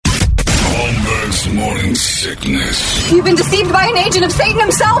HMS Morning Sickness. You've been deceived by an agent of Satan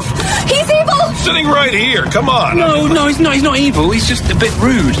himself. He's evil. Sitting right here. Come on. No, he's not. He's not evil. He's just a bit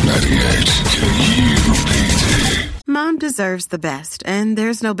rude. 98 KUPD. Mom deserves the best, and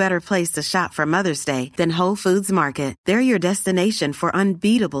there's no better place to shop for Mother's Day than Whole Foods Market. They're your destination for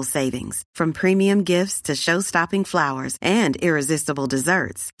unbeatable savings, from premium gifts to show-stopping flowers and irresistible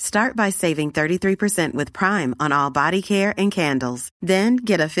desserts. Start by saving 33% with Prime on all body care and candles. Then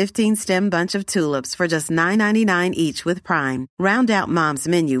get a 15-stem bunch of tulips for just $9.99 each with Prime. Round out Mom's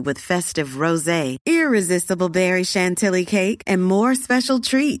menu with festive rosé, irresistible berry chantilly cake, and more special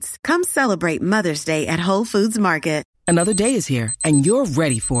treats. Come celebrate Mother's Day at Whole Foods Market. Another day is here, and you're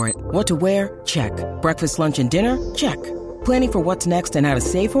ready for it. What to wear? Check. Breakfast, lunch, and dinner? Check. Planning for what's next and how to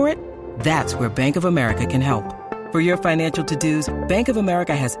save for it? That's where Bank of America can help. For your financial to-dos, Bank of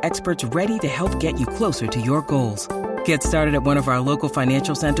America has experts ready to help get you closer to your goals. Get started at one of our local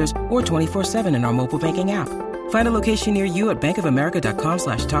financial centers or 24/7 in our mobile banking app. Find a location near you at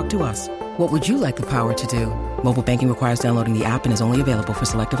bankofamerica.com/talktous. What would you like the power to do? Mobile banking requires downloading the app and is only available for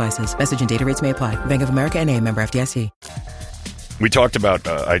select devices. Message and data rates may apply. Bank of America N.A., member FDIC. We talked about,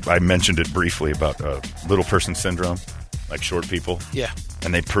 I mentioned it briefly, about little person syndrome, like short people. Yeah.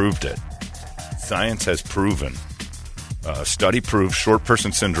 And they proved it. Science has proven, study proves short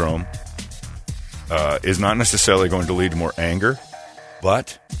person syndrome is not necessarily going to lead to more anger,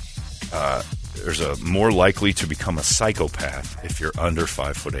 but there's a more likely to become a psychopath if you're under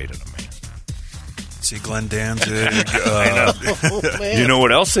 5'8" and a man. See Glenn Danzig. You know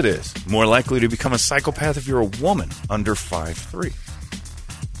what else it is? More likely to become a psychopath if you're a woman under 5'3".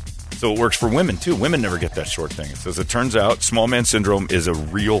 So it works for women, too. Women never get that short thing. It says, it turns out small man syndrome is a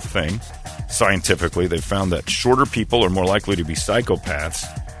real thing. Scientifically, they've found that shorter people are more likely to be psychopaths.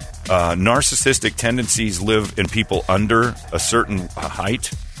 Narcissistic tendencies live in people under a certain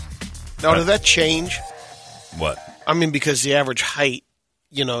height. Now, did that change? What? I mean, because the average height,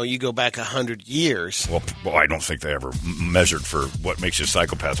 you go back 100 years. Well, I don't think they ever measured for what makes you a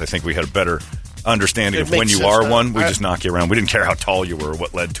psychopath. I think we had a better understanding of when you are one. We just knock you around. We didn't care how tall you were or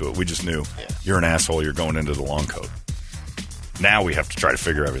what led to it. We just knew you're an asshole. You're going into the long coat. Now we have to try to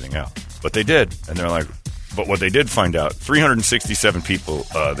figure everything out. But they did. And they're like, but what they did find out, 367 people,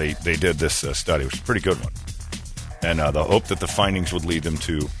 they did this study, which is a pretty good one. And the hope that the findings would lead them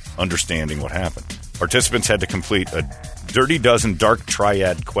to understanding what happened. Participants had to complete a Dirty Dozen Dark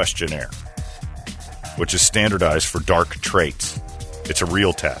Triad questionnaire, which is standardized for dark traits. It's a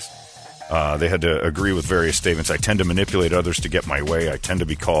real test. They had to agree with various statements. I tend to manipulate others to get my way. I tend to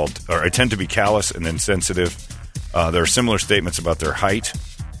be callous and insensitive. There are similar statements about their height,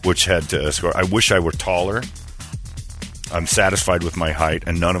 which had to score. I wish I were taller. I'm satisfied with my height,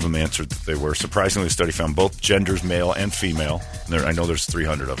 and none of them answered that they were. Surprisingly, the study found both genders, male and female. I know there's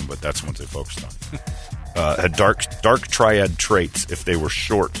 300 of them, but that's the ones they focused on. Had dark triad traits if they were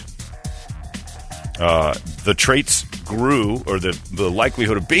short. The traits grew, or the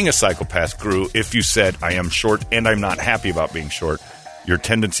likelihood of being a psychopath grew if you said, I am short and I'm not happy about being short. Your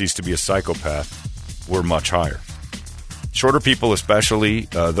tendencies to be a psychopath were much higher. Shorter people, especially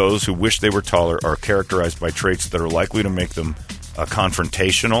those who wish they were taller, are characterized by traits that are likely to make them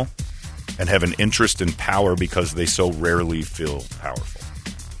confrontational and have an interest in power because they so rarely feel powerful.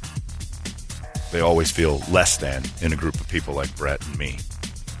 They always feel less than in a group of people like Brett and me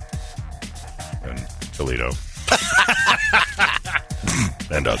and Toledo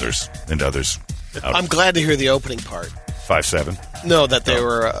and others. I'm glad to hear the opening part. 5'7"? No, that they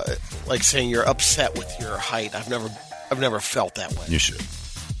were like saying you're upset with your height. I've never felt that way. You should.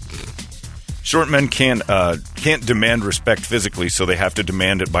 Short men can't demand respect physically, so they have to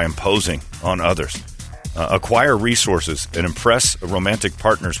demand it by imposing on others. Acquire resources and impress romantic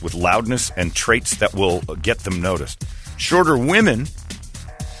partners with loudness and traits that will get them noticed. Shorter women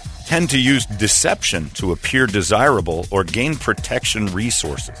tend to use deception to appear desirable or gain protection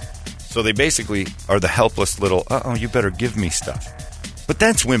resources. So they basically are the helpless little, you better give me stuff. But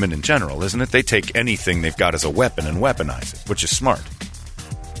that's women in general, isn't it? They take anything they've got as a weapon and weaponize it, which is smart.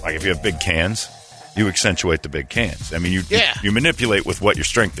 Like if you have big cans, you accentuate the big cans. I mean, you manipulate with what your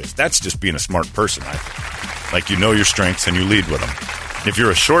strength is. That's just being a smart person, I think. Like you know your strengths and you lead with them. If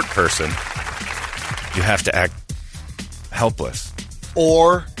you're a short person, you have to act helpless.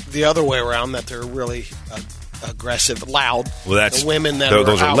 Or the other way around, that they're really aggressive, loud. Well, that's the women that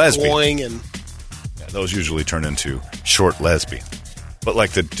those are lesbian. and those usually turn into short lesbian. But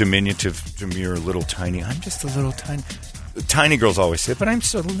like the diminutive, demure, little tiny, I'm just a little tiny. Tiny girls always say, but I'm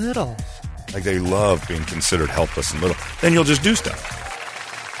so little. Like they love being considered helpless and little. Then you'll just do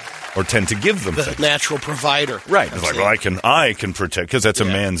stuff. or tend to give them the things. natural provider. Right. It's like, well, I can protect, because that's a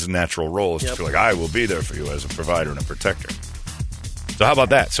man's natural role, is to feel like I will be there for you as a provider and a protector. So how about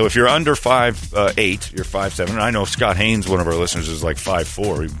that? So if you're under 5'8", you're 5'7", and I know Scott Haynes, one of our listeners, is like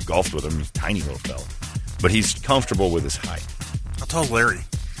 5'4". We golfed with him. He's a tiny little fella. But he's comfortable with his height. How tall is Larry?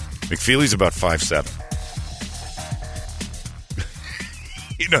 McFeely's about 5'7".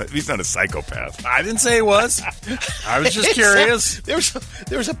 He's not a psychopath. I didn't say he was. I was just curious.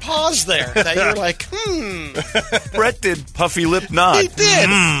 There's a pause there that you're like, Brett did puffy lip nod. He did.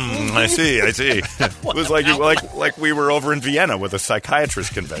 I see. It was like we were over in Vienna with a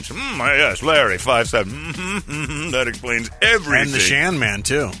psychiatrist convention. Yes, Larry, 5'7". That explains everything. And the Shan man,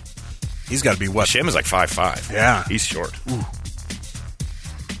 too. He's got to be what? Sham is like 5'5". Yeah. He's short. Ooh.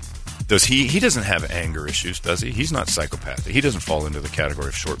 Does he doesn't have anger issues, does he? He's not psychopathic. He doesn't fall into the category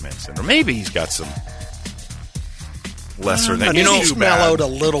of short man syndrome. Maybe he's got some lesser than... he's mellowed a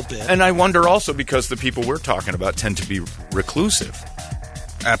little bit. And I wonder also because the people we're talking about tend to be reclusive.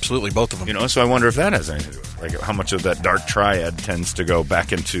 Absolutely, both of them. So I wonder if that has anything to do with it. Like how much of that dark triad tends to go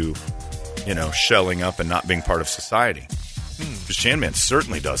back into, shelling up and not being part of society. Because Shanman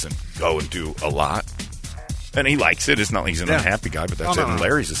certainly doesn't go and do a lot. And he likes it. It's not like he's an unhappy guy, but that's it. And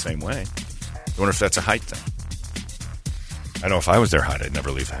Larry's the same way. I wonder if that's a height thing. I know if I was their height, I'd never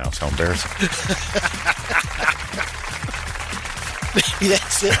leave the house. How embarrassing. Maybe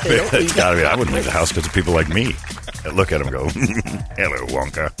that's it. It's got to be. I wouldn't leave the house because of people like me that look at him and go, hello,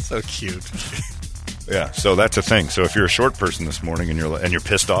 Wonka. So cute. Yeah, so that's a thing. So if you're a short person this morning and you're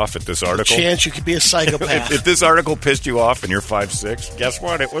pissed off at this article, chance you could be a psychopath. if this article pissed you off and you're 5'6", guess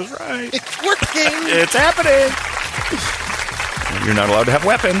what? It was right. It's working. It's happening. You're not allowed to have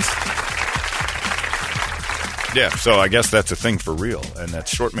weapons. Yeah, so I guess that's a thing for real, and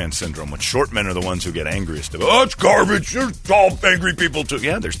that's short man syndrome. When short men are the ones who get angriest about, it's garbage. There's tall, angry people too.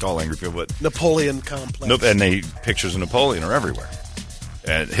 Yeah, there's tall, angry people, but Napoleon complex. Nope, and pictures of Napoleon are everywhere.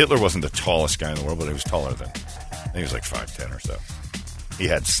 And Hitler wasn't the tallest guy in the world, but he was taller than... I think he was like 5'10" or so. He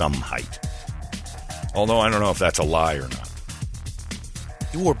had some height. Although I don't know if that's a lie or not.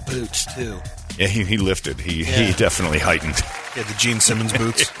 He wore boots, too. Yeah, he lifted. He definitely heightened. He had the Gene Simmons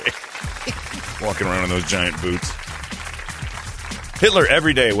boots. Walking around in those giant boots. Hitler,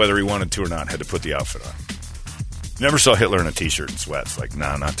 every day, whether he wanted to or not, had to put the outfit on. Never saw Hitler in a T-shirt and sweats. Like,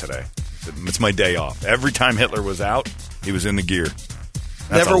 nah, not today. It's my day off. Every time Hitler was out, he was in the gear.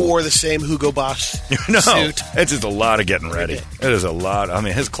 Never wore the same Hugo Boss suit. It's just a lot of getting ready. It is a lot. I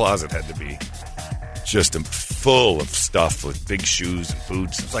mean, his closet had to be just full of stuff with big shoes and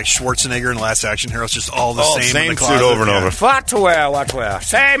boots. It's like Schwarzenegger in Last Action Hero. It's just all the same in the suit over and over. What to wear?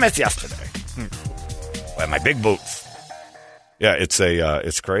 Same as yesterday. Wear my big boots. Yeah,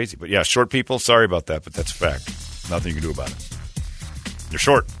 it's crazy. But yeah, short people, sorry about that, but that's a fact. Nothing you can do about it. You're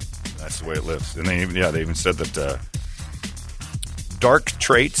short. That's the way it lives. And they even said that... dark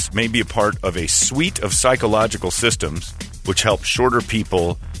traits may be a part of a suite of psychological systems which help shorter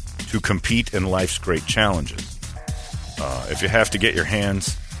people to compete in life's great challenges. If you have to get your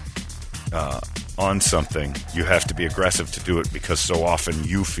hands on something, you have to be aggressive to do it because so often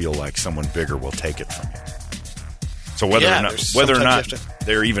you feel like someone bigger will take it from you. So whether or not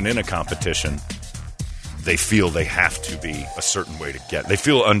they're even in a competition, they feel they have to be a certain way to get. They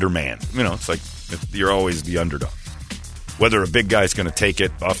feel undermanned. It's like you're always the underdog. Whether a big guy's going to take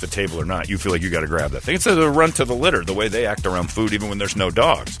it off the table or not, you feel like you got to grab that thing. It's a run to the litter. The way they act around food, even when there's no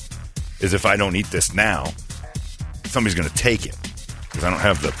dogs, is if I don't eat this now, somebody's going to take it because I don't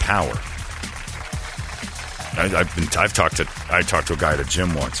have the power. I talked to a guy at a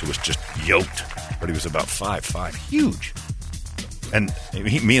gym once who was just yoked, but he was about 5'5", huge. And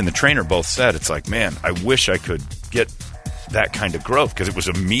me and the trainer both said, it's like, man, I wish I could get that kind of growth because it was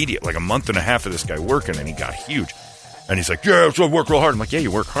immediate, like a month and a half of this guy working, and he got huge. And he's like, yeah, so I work real hard. I'm like, yeah,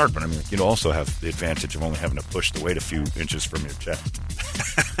 you work hard, but I mean, you also have the advantage of only having to push the weight a few inches from your chest.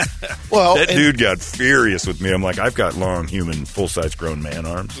 Well, that dude got furious with me. I'm like, I've got long, human, full-size grown man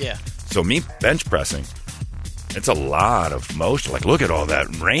arms. Yeah. So me bench pressing, it's a lot of motion. Like, look at all that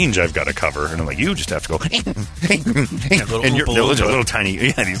range I've got to cover. And I'm like, you just have to go, and you're little tiny,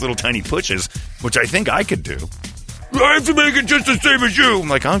 these little tiny pushes, which I think I could do. I have to make it just the same as you. I'm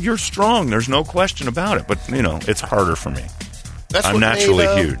like, oh, you're strong. There's no question about it. But, it's harder for me. I'm naturally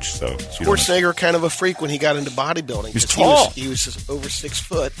huge. So Schwarzenegger kind of a freak when he got into bodybuilding. He's tall. He was just over 6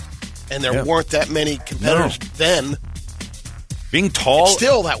 foot, and there weren't that many competitors then. Being tall it's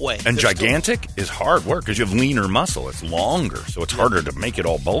still that way. And gigantic is hard work because you have leaner muscle. It's longer, so it's harder to make it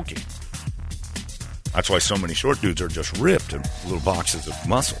all bulky. That's why so many short dudes are just ripped in little boxes of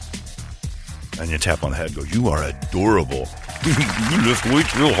muscle. And you tap on the head and go, you are adorable. You lift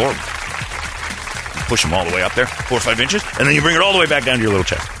weights real hard. You push them all the way up there, 4 or 5 inches, and then you bring it all the way back down to your little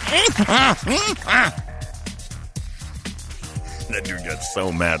chest. That dude got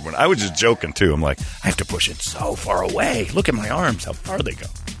so mad when I was just joking too. I'm like, I have to push it so far away. Look at my arms, how far they go.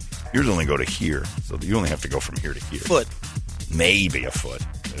 Yours only go to here, so you only have to go from here to here. Foot. Maybe a foot,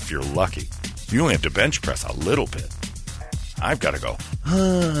 if you're lucky. You only have to bench press a little bit. I've got to go,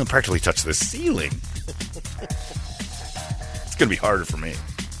 practically touch the ceiling. It's going to be harder for me.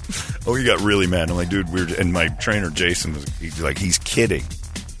 Oh, he got really mad. I'm like, dude, weird. And my trainer, Jason, he's kidding.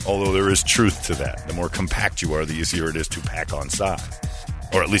 Although there is truth to that. The more compact you are, the easier it is to pack on size.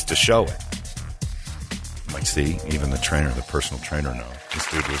 Or at least to show it. You might see, even the personal trainer knows.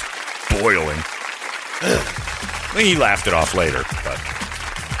 This dude was boiling. He laughed it off later, but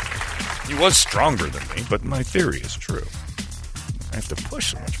he was stronger than me, but my theory is true. I have to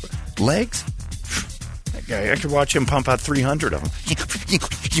push so much. But legs? That guy, I could watch him pump out 300 of them.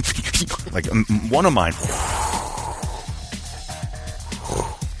 Like one of mine.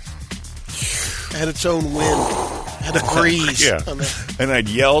 Had its own wind. Had a breeze. Yeah. And I'd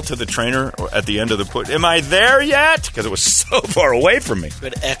yell to the trainer at the end of the push, am I there yet? Because it was so far away from me.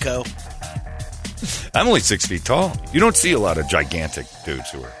 Good echo. I'm only 6 feet tall. You don't see a lot of gigantic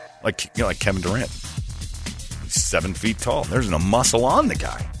dudes who are like Kevin Durant. He's 7 feet tall. There's no muscle on the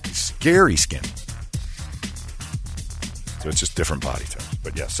guy. He's scary skinny. So it's just different body types.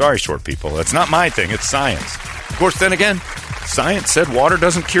 But yeah, sorry, short people. That's not my thing. It's science. Of course, then again, science said water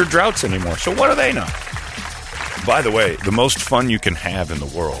doesn't cure droughts anymore. So what do they know? By the way, the most fun you can have in the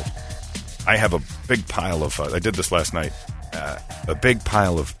world, I have a big pile of, I did this last night, a big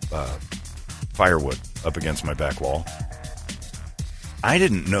pile of firewood up against my back wall. I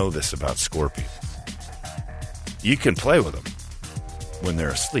didn't know this about scorpions. You can play with them when they're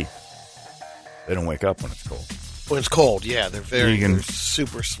asleep. They don't wake up when it's cold. When it's cold, yeah, they're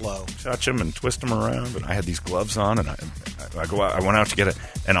super slow. Touch them and twist them around. And I had these gloves on, and I go out. I went out to get it,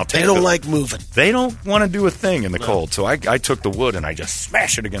 and I'll take. They don't like moving. They don't want to do a thing in the cold. So I took the wood and I just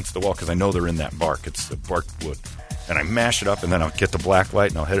smash it against the wall because I know they're in that bark. It's the bark wood, and I mash it up, and then I'll get the black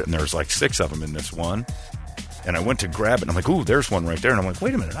light and I'll hit it, and there's like 6 of them in this one. And I went to grab it, and I'm like, ooh, there's one right there, and I'm like,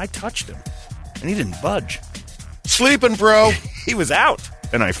 wait a minute, I touched him, and he didn't budge. Sleeping, bro. He was out,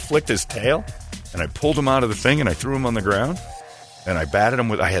 and I flicked his tail. And I pulled him out of the thing, and I threw him on the ground, and I batted him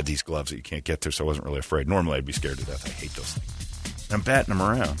with... I had these gloves that you can't get to, so I wasn't really afraid. Normally, I'd be scared to death. I hate those things. And I'm batting them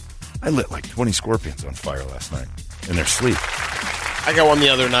around. I lit like 20 scorpions on fire last night in their sleep. I got one the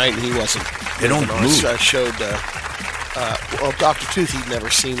other night, and he wasn't... They don't move. I showed... Dr. Tooth, he'd never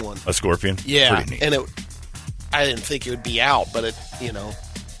seen one. A scorpion? Yeah. Pretty neat. And I didn't think it would be out, but it,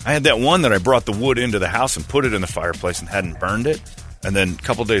 I had that one that I brought the wood into the house and put it in the fireplace and hadn't burned it. And then a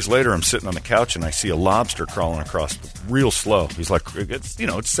couple days later, I'm sitting on the couch, and I see a lobster crawling across real slow. He's like,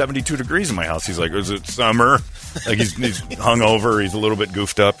 it's 72 degrees in my house. He's like, is it summer? Like he's hungover. He's a little bit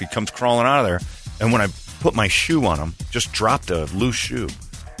goofed up. He comes crawling out of there. And when I put my shoe on him, just dropped a loose shoe,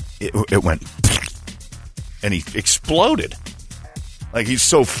 it went, and he exploded. Like he's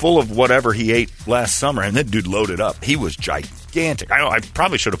so full of whatever he ate last summer. And that dude loaded up. He was gigantic. I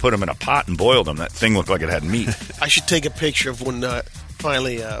probably should have put him in a pot and boiled him. That thing looked like it had meat. I should take a picture of when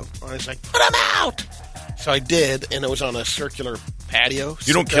finally I was like, put him out. So I did, and it was on a circular patio.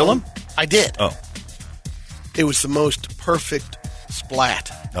 You don't kill him? I did. Oh. It was the most perfect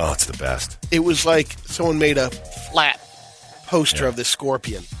splat. Oh, it's the best. It was like someone made a flat poster of the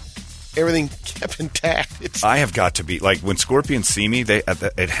scorpion. Everything kept intact. I have got to be like when scorpions see me.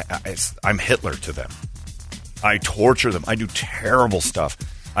 I'm Hitler to them. I torture them. I do terrible stuff.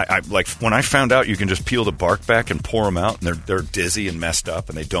 I like when I found out you can just peel the bark back and pour them out, and they're dizzy and messed up,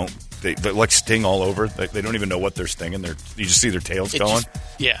 and they like sting all over. They don't even know what they're stinging. You just see their tails going.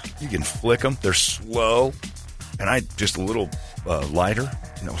 Yeah, you can flick them. They're slow, and I just a little lighter.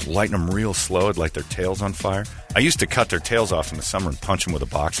 Lighting them real slow. I'd light their tails on fire. I used to cut their tails off in the summer and punch them with a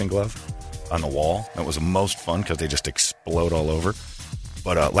boxing glove on the wall. That was the most fun because they just explode all over.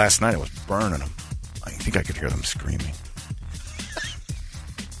 But last night I was burning them. I think I could hear them screaming.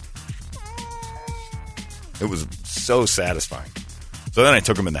 It was so satisfying. So then I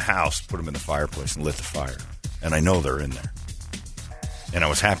took them in the house, put them in the fireplace, and lit the fire. And I know they're in there. And I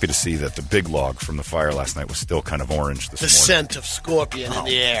was happy to see that the big log from the fire last night was still kind of orange this morning. The scent of scorpion in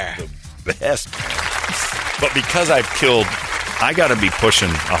the air. The best. But because I've killed, I got to be pushing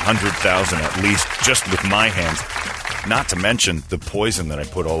 100,000 at least just with my hands. Not to mention the poison that I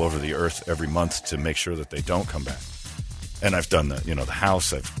put all over the earth every month to make sure that they don't come back. And I've done the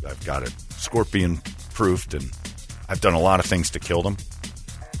house. I've got it scorpion proofed, and I've done a lot of things to kill them.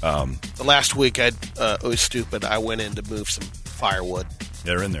 The last week, it was stupid. I went in to move some firewood.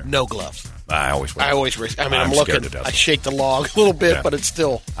 They're in there. No gloves. I always wear. I'm looking. I shake the log a little bit, but it's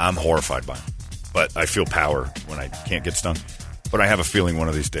still. I'm horrified by them. But I feel power when I can't get stung. But I have a feeling one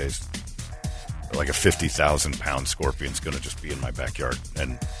of these days, like a 50,000-pound scorpion's going to just be in my backyard,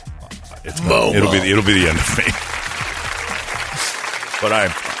 and it'll be the end of me. But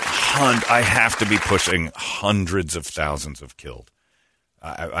I have to be pushing hundreds of thousands of killed.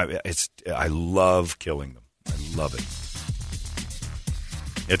 I love killing them. I love it.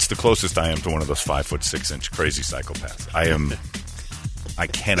 It's the closest I am to one of those 5'6" crazy psychopaths. I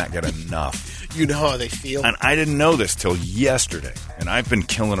cannot get enough. You know how they feel. And I didn't know this till yesterday. And I've been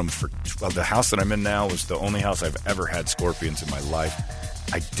killing them for... the house that I'm in now was the only house I've ever had scorpions in my life.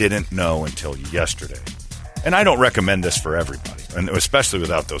 I didn't know until yesterday. And I don't recommend this for everybody, and especially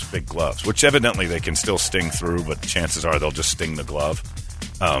without those big gloves, which evidently they can still sting through, but chances are they'll just sting the glove.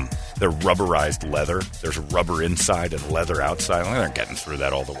 They're rubberized leather. There's rubber inside and leather outside. They're getting through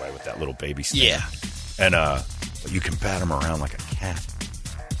that all the way with that little baby sting. Yeah. And you can bat them around like a cat.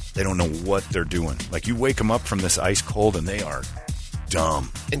 They don't know what they're doing. Like, you wake them up from this ice cold, and they are dumb.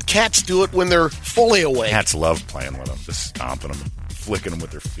 And cats do it when they're fully awake. Cats love playing with them, just stomping them and flicking them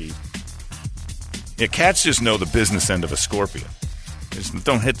with their feet. Yeah, cats just know the business end of a scorpion. Just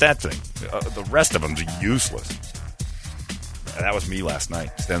don't hit that thing. The rest of them's useless. That was me last night,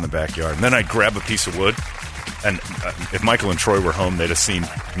 standing in the backyard. And then I'd grab a piece of wood, and if Michael and Troy were home, they'd have seen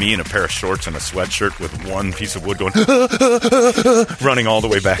me in a pair of shorts and a sweatshirt with one piece of wood going, running all the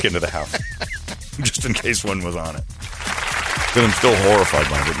way back into the house, just in case one was on it. Because I'm still horrified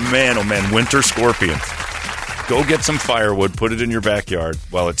by it. But man, oh man, winter scorpions. Go get some firewood, put it in your backyard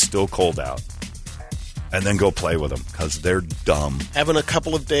while it's still cold out. And then go play with them, because they're dumb. Having a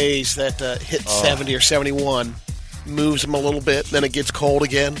couple of days that hit 70 or 71 moves them a little bit, then it gets cold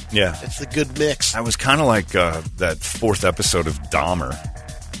again. Yeah. It's the good mix. I was kind of like that fourth episode of Dahmer,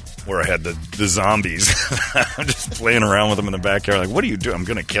 where I had the zombies. I'm just playing around with them in the backyard. Like, what do you do? I'm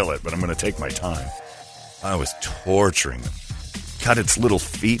going to kill it, but I'm going to take my time. I was torturing them. Cut its little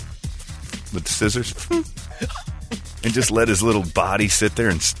feet with scissors. And just let his little body sit there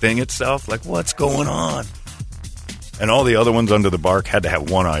and sting itself. Like, what's going on? And all the other ones under the bark had to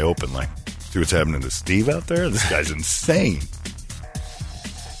have one eye open. Like, see what's happening to Steve out there? This guy's insane.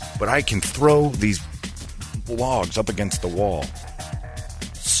 But I can throw these logs up against the wall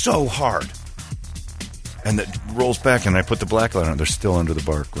so hard. And it rolls back, and I put the black light on. They're still under the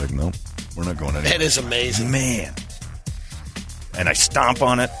bark. Like, nope, we're not going anywhere. That is amazing. Man. And I stomp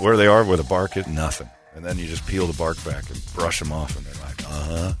on it where they are, where the bark is, nothing. And then you just peel the bark back and brush them off, and they're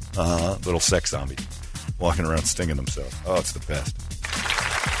like, little sex zombie walking around stinging themselves. Oh, it's the best.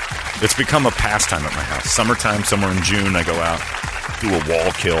 It's become a pastime at my house. Summertime, somewhere in June, I go out, do a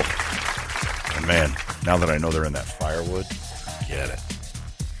wall kill. And man, now that I know they're in that firewood, get it.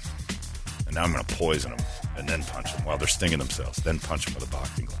 And now I'm going to poison them and then punch them while they're stinging themselves, then punch them with a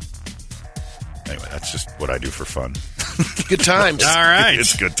boxing glove. Anyway, that's just what I do for fun. Good times. All right.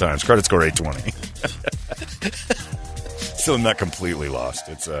 It's good times. Credit score 820. Still not completely lost.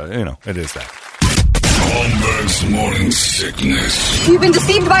 It's, it is that. Holmberg's Morning Sickness. You've been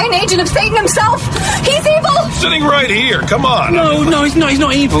deceived by an agent of Satan himself. He's evil. Sitting right here. Come on. No, he's not. He's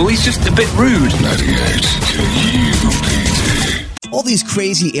not evil. He's just a bit rude. 98 KUPD. All these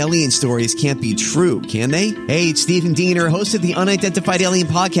crazy alien stories can't be true, can they? Hey, it's Stephen Diener, host of the Unidentified Alien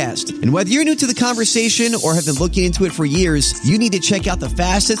Podcast. And whether you're new to the conversation or have been looking into it for years, you need to check out the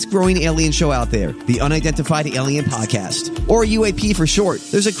fastest growing alien show out there, the Unidentified Alien Podcast, or UAP for short.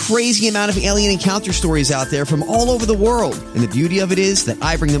 There's a crazy amount of alien encounter stories out there from all over the world. And the beauty of it is that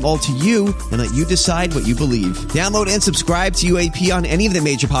I bring them all to you and let you decide what you believe. Download and subscribe to UAP on any of the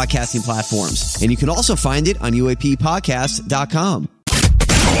major podcasting platforms. And you can also find it on UAPpodcast.com.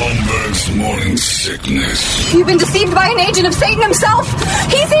 Holmberg's Morning Sickness. You've been deceived by an agent of Satan himself.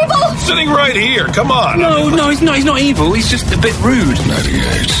 He's evil. Sitting right here. Come on. No, he's not. He's not evil. He's just a bit rude.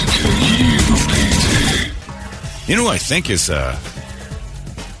 98 KUPD. You know what I think is,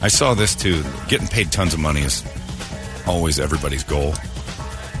 I saw this too. Getting paid tons of money is always everybody's goal.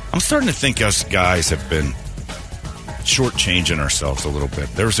 I'm starting to think us guys have been shortchanging ourselves a little bit.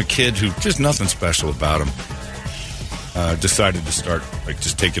 There was a kid who, just nothing special about him, decided to start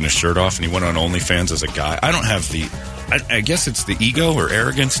just taking his shirt off, and he went on OnlyFans as a guy. I don't have the, I guess it's the ego or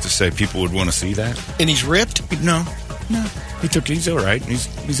arrogance to say people would want to see that. And he's ripped? No. He's all right.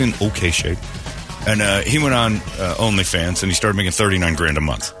 He's in okay shape. And he went on OnlyFans, and he started making $39,000 a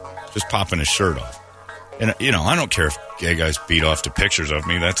month, just popping his shirt off. And, I don't care if gay guys beat off to pictures of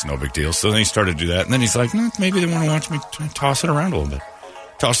me. That's no big deal. So then he started to do that. And then he's like, maybe they want to watch me toss it around a little bit.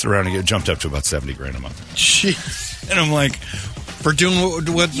 Tossed it around and it jumped up to about $70,000 a month. Jeez. And I'm like, for doing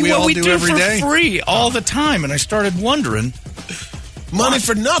what we all do every day, free all the time. And I started wondering, money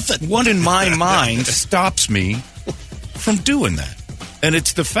for nothing. What in my mind stops me from doing that? And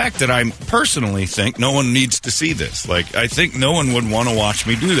it's the fact that I personally think no one needs to see this. Like, I think no one would want to watch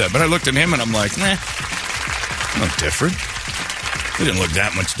me do that. But I looked at him and I'm like, nah, no different. He didn't look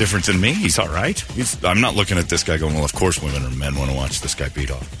that much different than me. He's all right. I'm not looking at this guy going, well, of course women or men want to watch this guy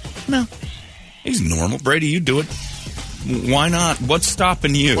beat off. No. He's normal. Brady, you do it. Why not? What's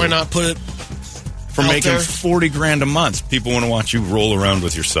stopping you? Why not put it from making $40,000 a month? People want to watch you roll around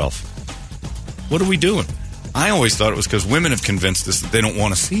with yourself. What are we doing? I always thought it was because women have convinced us that they don't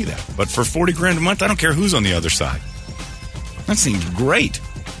want to see that. But for $40,000 a month, I don't care who's on the other side. That seems great.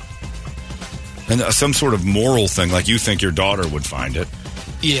 And some sort of moral thing, like you think your daughter would find it.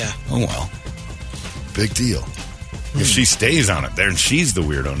 Yeah. Oh, well. Big deal. If she stays on it, then she's the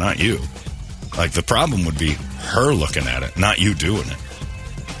weirdo, not you. Like, the problem would be her looking at it, not you doing it.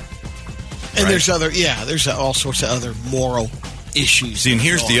 And right? there's all sorts of other moral issues. See, and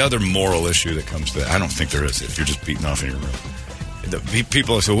here's the other moral issue that comes to that. I don't think there is if you're just beating off in your room.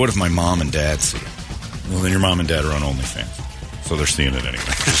 People say, what if my mom and dad see it? Well, then your mom and dad are on OnlyFans. So they're seeing it anyway.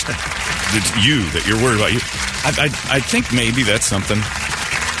 It's you that you're worried about. I think maybe that's something.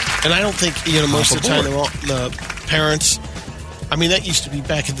 And I don't think, most of the time the parents, I mean, that used to be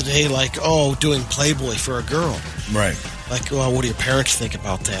back in the day like, doing Playboy for a girl. Right. Like, well, what do your parents think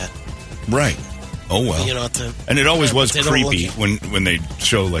about that? Right. Oh, well. And it always was creepy when they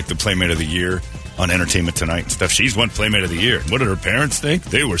show, like, the Playmate of the Year on Entertainment Tonight and stuff. She's won Playmate of the Year. What did her parents think?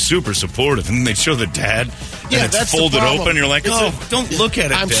 They were super supportive. And then they'd show the dad, and it's folded open. You're like, don't look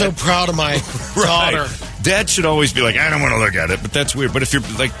at it, I'm Dad. so proud of my daughter. Dad should always be like, I don't want to look at it, but that's weird. But if you're,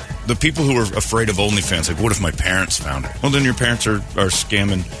 like, the people who are afraid of OnlyFans, like, what if my parents found it? Well, then your parents are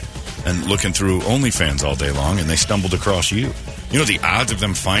scamming and looking through OnlyFans all day long, and they stumbled across you. You know the odds of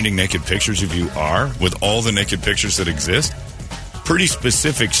them finding naked pictures of you are, with all the naked pictures that exist? Pretty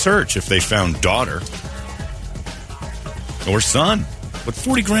specific search if they found daughter or son. But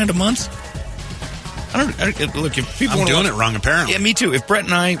 $40,000 a month? Look, if people I'm doing it wrong, apparently. Yeah, me too. If Brett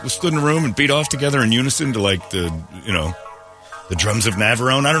and I stood in a room and beat off together in unison to, like, the drums of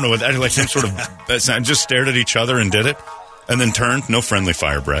Navarone, I don't know what that, like, some sort of, just stared at each other and did it, and then turned, no friendly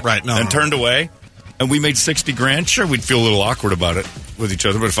fire, Brett. Right, no. And turned away, and we made $60,000, sure, we'd feel a little awkward about it with each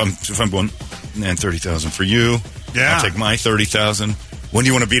other, but if I'm going, man, $30,000 for you, yeah. I'll take my $30,000. When do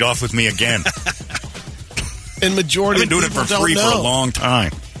you want to beat off with me again? And majority I've been doing it for free for a long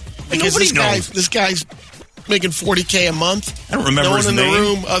time. Because this guy's making $40,000 a month. I don't remember his name. No one in the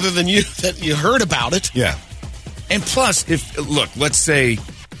room other than you that you heard about it. Yeah. And plus, let's say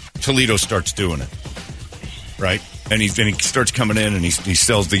Toledo starts doing it, right? And he starts coming in and he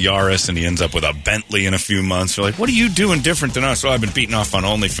sells the Yaris and he ends up with a Bentley in a few months. You're like, what are you doing different than us? Oh, I've been beating off on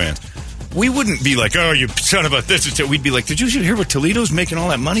OnlyFans. We wouldn't be like, oh, you son of a this. We'd be like, did you hear what Toledo's making all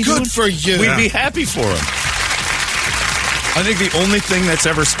that money doing? Good for you. We'd be happy for him. I think the only thing that's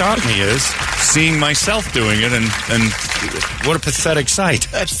ever stopped me is seeing myself doing it, and what a pathetic sight.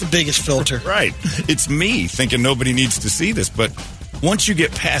 That's the biggest filter. Right. It's me thinking nobody needs to see this, but once you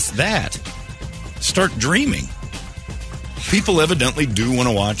get past that, start dreaming. People evidently do want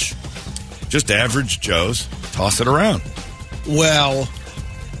to watch just average Joes toss it around. Well,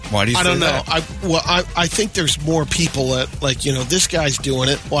 why do you say I don't know. that? I think there's more people that, like, this guy's doing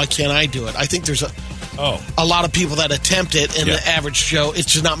it. Why can't I do it? I think there's a lot of people that attempt it, and the average Joe,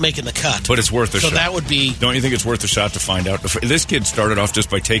 it's just not making the cut. But it's worth a shot. So that would be... Don't you think it's worth a shot to find out? This kid started off just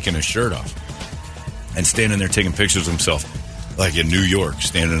by taking his shirt off and standing there taking pictures of himself, like in New York,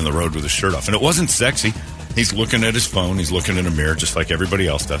 standing in the road with his shirt off. And it wasn't sexy. He's looking at his phone. He's looking in a mirror just like everybody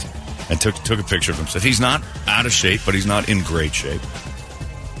else does, and took a picture of himself. He's not out of shape, but he's not in great shape.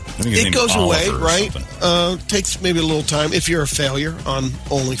 It goes away, right? Takes maybe a little time if you're a failure on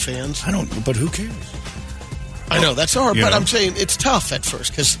OnlyFans. But who cares? I know, that's hard, but I'm saying it's tough at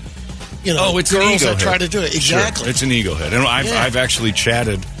first because, it's girls that try to do it. Exactly. Sure, it's an ego hit. And I've actually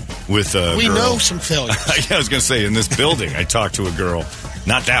chatted with a We girl. know some failures. I was going to say, in this building, I talked to a girl,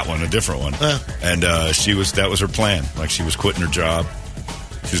 not that one, a different one, and that was her plan. Like, she was quitting her job.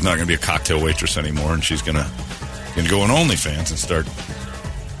 She's not going to be a cocktail waitress anymore, and she's going to go on OnlyFans and start,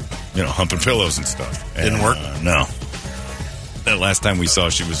 humping pillows and stuff. And, didn't work? No. The last time we saw,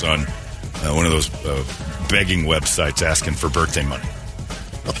 she was on one of those begging websites asking for birthday money,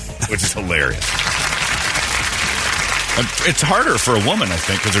 which is hilarious. It's harder for a woman, I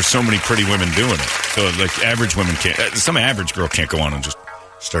think, because there's so many pretty women doing it. So, like, average women can't. Some average girl can't go on and just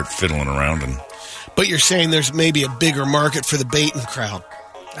start fiddling around. But you're saying there's maybe a bigger market for the baiting crowd.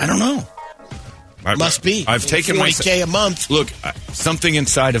 I don't know. Must be. I've taken $40K a month. Look, something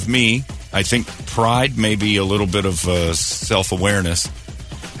inside of me, I think pride, maybe a little bit of self-awareness,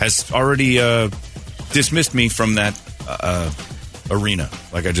 has already dismissed me from that arena.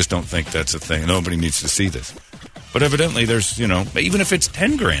 Like, I just don't think that's a thing. Nobody needs to see this. But evidently there's, even if it's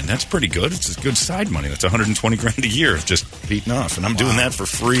 $10,000, that's pretty good. It's good side money. That's $120,000 a year of just beating off. And I'm doing that for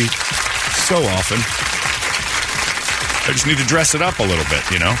free so often. I just need to dress it up a little bit,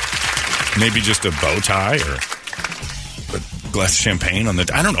 Maybe just a bow tie or a glass of champagne on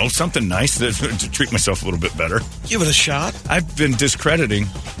I don't know, something nice to treat myself a little bit better. Give it a shot. I've been discrediting,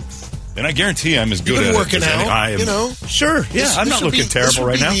 and I guarantee I'm as good at working it as out, I am. Sure, yeah, I'm not looking terrible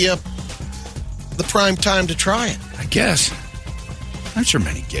right now. The prime time to try it. I guess. I'm sure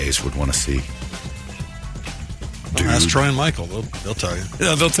many gays would want to see. Ask Troy and Michael. They'll tell you.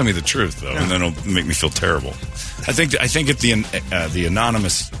 They'll tell me the truth, though, and then it'll make me feel terrible. I think at the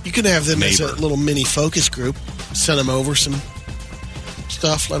anonymous you could have them neighbor. as a little mini focus group. Send them over some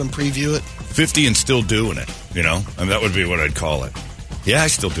stuff. Let them preview it. 50 and still doing it, and that would be what I'd call it. Yeah, I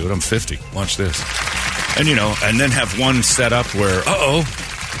still do it. I'm 50. Watch this. And, and then have one set up where,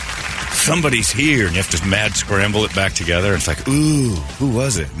 somebody's here, and you have to mad scramble it back together. It's like, ooh, who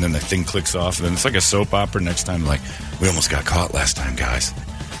was it? And then the thing clicks off, and then it's like a soap opera. Next time, like, we almost got caught last time, guys.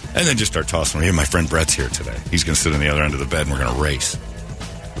 And then just start tossing. Hey, my friend Brett's here today. He's going to sit on the other end of the bed, and we're going to race.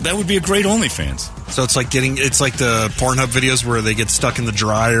 That would be a great OnlyFans. So it's like the Pornhub videos where they get stuck in the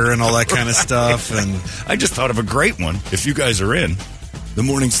dryer and all that kind of stuff. And I just thought of a great one. If you guys are in, the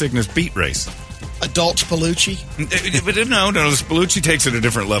morning sickness beat race. Adult Spallucci? But no, the Spallucci takes it a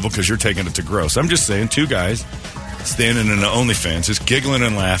different level because you're taking it to gross. I'm just saying, two guys standing in an OnlyFans, just giggling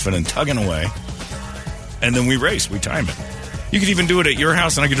and laughing and tugging away. And then we race. We time it. You could even do it at your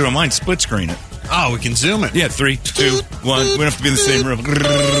house, and I could do it on mine, split screen it. Oh, we can zoom it. Yeah, 3, 2, 1. We don't have to be in the same room.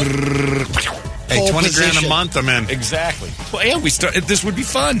 Hey, $20,000 a month, I'm in. Exactly. Well, yeah, this would be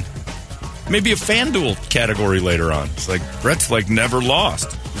fun. Maybe a FanDuel category later on. It's like, Brett's like never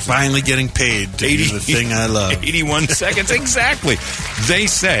lost. Finally getting paid to do the thing I love. 81 seconds, exactly. They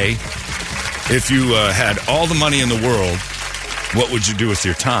say, if you had all the money in the world, what would you do with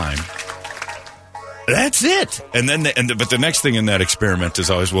your time? That's it. And then, but the next thing in that experiment is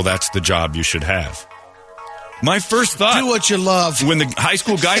always, well, that's the job you should have. My first thought, do what you love. When the high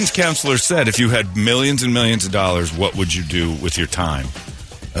school guidance counselor said, if you had millions and millions of dollars, what would you do with your time?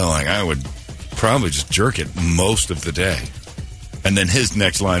 I would probably just jerk it most of the day. And then his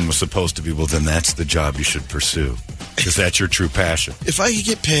next line was supposed to be, well, then that's the job you should pursue, because that's your true passion. If I could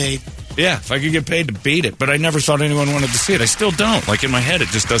get paid. Yeah, if I could get paid to beat it. But I never thought anyone wanted to see it. I still don't. Like, in my head, it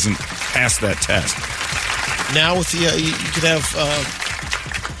just doesn't pass that test. Now with the, you could have,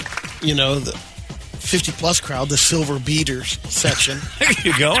 the 50-plus crowd, the silver beaters section. There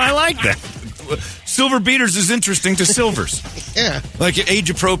you go. I like that. Silver beaters is interesting to silvers. Yeah. Like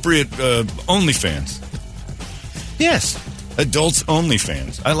age-appropriate OnlyFans. Yes. Adults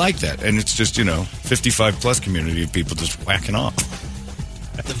OnlyFans. I like that. And it's just, 55-plus community of people just whacking off.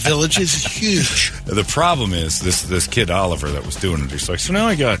 The village is huge. The problem is this kid Oliver that was doing it. He's like, so now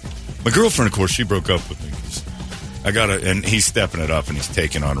I got my girlfriend. Of course, she broke up with me. And he's stepping it up, and he's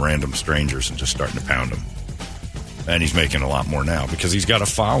taking on random strangers and just starting to pound them. And he's making a lot more now because he's got a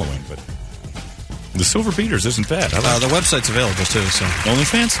following. But the Silver Beaters isn't bad. The website's available too. So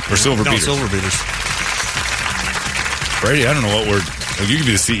OnlyFans or Silver Beaters? Silver Beaters. Brady, I don't know what word. Well, you can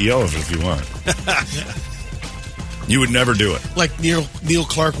be the CEO of it if you want. You would never do it. Like Neil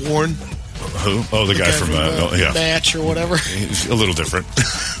Clark Warren. Who? Oh, the guy from Match or whatever. He's a little different.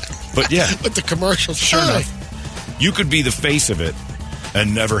 But yeah. But the commercial, sure enough. You could be the face of it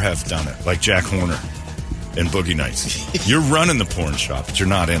and never have done it, like Jack Horner in Boogie Nights. You're running the porn shop, but you're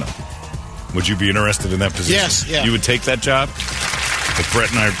not in them. Would you be interested in that position? Yes, yeah. You would take that job? If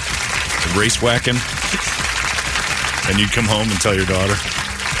Brett and I are race whacking? And you'd come home and tell your daughter?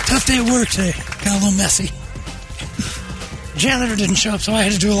 Tough day at work today. Got a little messy. Janitor didn't show up, so I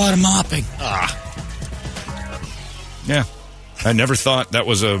had to do a lot of mopping. Yeah. I never thought that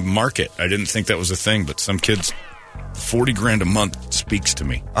was a market. I didn't think that was a thing, but some kids, $40,000 a month speaks to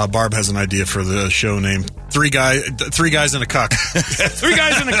me. Barb has an idea for the show name. Three guys and a cuck. 3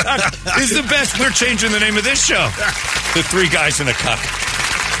 Guys and a Cuck is the best. We're changing the name of this show. The 3 Guys and a Cuck.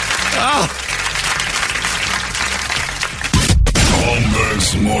 Oh.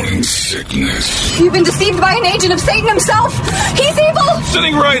 Holmberg's Morning Sickness. You've been deceived by an agent of Satan himself. He's evil.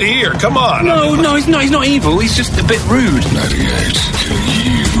 Sitting right here. Come on. No, he's not evil. He's just a bit rude. 98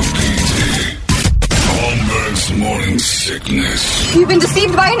 KUPD. Holmberg's Morning Sickness. You've been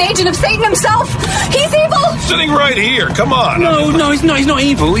deceived by an agent of Satan himself. He's evil. Sitting right here. Come on. No, he's not. He's not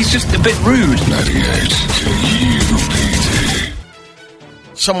evil. He's just a bit rude. 98 KUPD.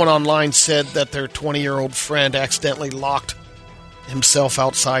 Someone online said that their 20-year-old friend accidentally locked himself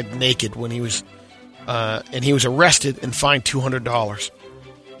outside naked when he was arrested and fined $200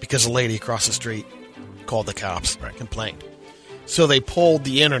 because a lady across the street called the cops, complained. So they polled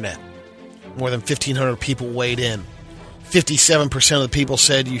the internet. More than 1,500 people weighed in. 57% of the people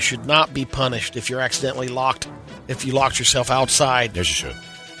said you should not be punished if you're accidentally locked, if you locked yourself outside. Yes, you should.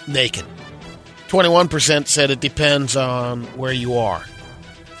 Naked. 21% said it depends on where you are.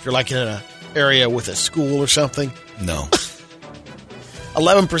 If you're like in an area with a school or something. No.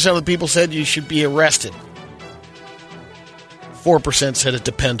 11% of the people said you should be arrested. 4% said it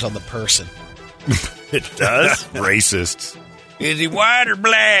depends on the person. It does? Racists. Is he white or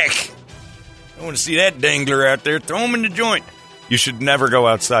black? I want to see that dangler out there. Throw him in the joint. You should never go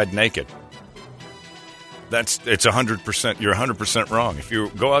outside naked. It's 100%. You're 100% wrong. If you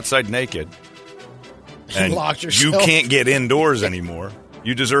go outside naked and you can't get indoors anymore,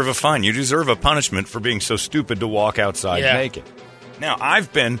 you deserve a fine. You deserve a punishment for being so stupid to walk outside naked. Now,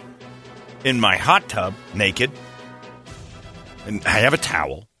 I've been in my hot tub naked, and I have a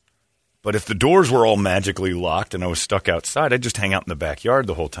towel. But if the doors were all magically locked and I was stuck outside, I'd just hang out in the backyard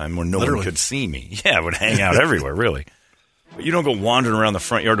the whole time where no one could see me. Yeah, I would hang out everywhere, really. But you don't go wandering around the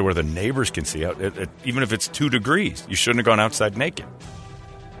front yard to where the neighbors can see out. Even if it's 2 degrees, you shouldn't have gone outside naked.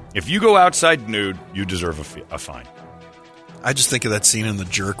 If you go outside nude, you deserve a fine. I just think of that scene in The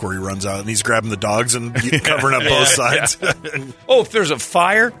Jerk where he runs out and he's grabbing the dogs and covering up both sides. Oh, if there's a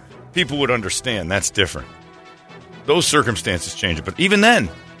fire, people would understand. That's different. Those circumstances change it. But even then,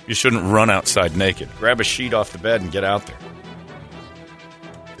 you shouldn't run outside naked. Grab a sheet off the bed and get out there.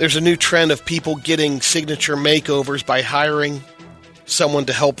 There's a new trend of people getting signature makeovers by hiring someone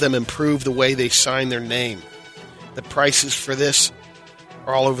to help them improve the way they sign their name. The prices for this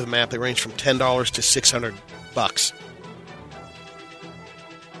are all over the map. They range from $10 to $600.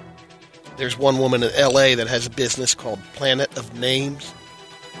 There's one woman in L.A. that has a business called Planet of Names,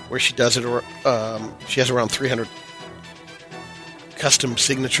 where she does it. She has around 300 custom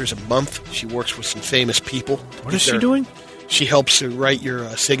signatures a month. She works with some famous people. What is she doing? She helps to write your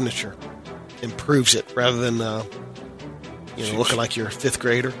signature, improves it rather than looking like you're a 5th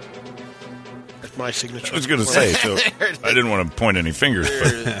grader. That's my signature. I was going to say, so I didn't want to point any fingers,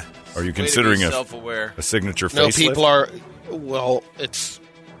 but are you considering a signature facelift? No, people are. Well, it's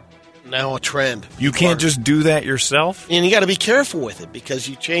now a trend. You can't just do that yourself? And you got to be careful with it because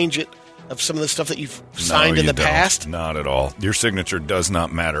you change it of some of the stuff that you've signed in the past. Not at all. Your signature does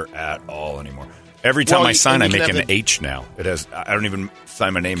not matter at all anymore. Every time I sign, I make an H now. It has. I don't even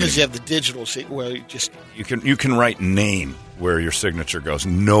sign my name because you have the digital. Well, you can write name where your signature goes.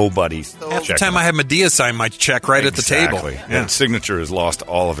 Nobody's half the time I have Medea sign my check right at the table. Yeah. And signature has lost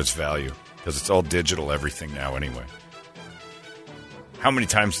all of its value because it's all digital. Everything now, anyway. How many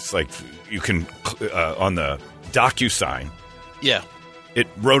times it's like you can on the DocuSign? Yeah. It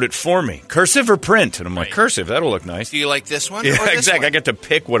wrote it for me. Cursive or print? And I'm like, cursive, that'll look nice. Do you like this one? Yeah, or this exactly. One? I get to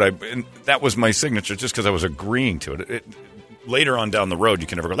pick and that was my signature just because I was agreeing to it. Later on down the road, you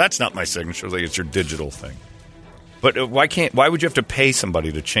can never go, that's not my signature. Like, it's your digital thing. But why would you have to pay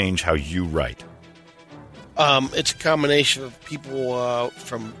somebody to change how you write? It's a combination of people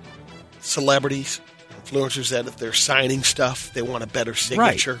from celebrities, influencers that if they're signing stuff, they want a better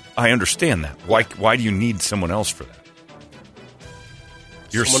signature. Right. I understand that. Why do you need someone else for that?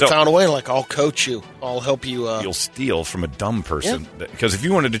 Someone found a way, like, I'll coach you. I'll help you. You'll steal from a dumb person. Yeah. Because if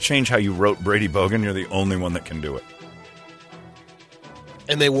you wanted to change how you wrote Brady Bogan, you're the only one that can do it.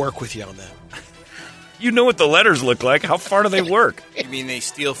 And they work with you on that. You know what the letters look like. How far do they work? You mean they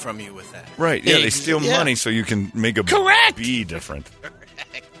steal from you with that? Right. Yeah, they steal money so you can make a B different.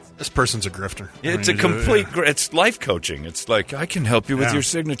 This person's a grifter. Yeah, it's a complete. It's life coaching. It's like, I can help you with your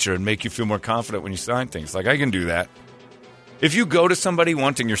signature and make you feel more confident when you sign things. Like, I can do that. If you go to somebody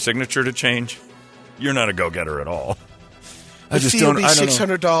wanting your signature to change, you're not a go-getter at all. I don't know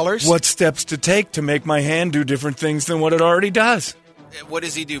 $600. What steps to take to make my hand do different things than what it already does. What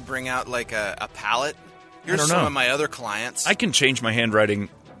does he do? Bring out like a palette? Here's some of my other clients. I can change my handwriting.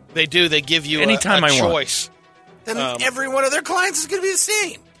 They do. They give you anytime a I choice. Want. Then every one of their clients is going to be the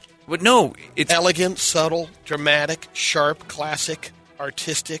same. But no, it's elegant, subtle, dramatic, sharp, classic,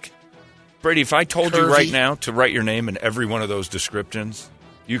 artistic. Brady, if I told you right now to write your name in every one of those descriptions,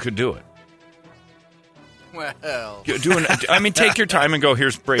 you could do it. Well, take your time and go,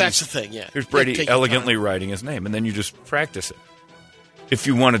 here's Brady. That's the thing, yeah. Here's Brady elegantly writing his name, and then you just practice it. If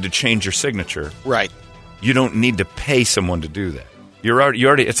you wanted to change your signature, right, You don't need to pay someone to do that. You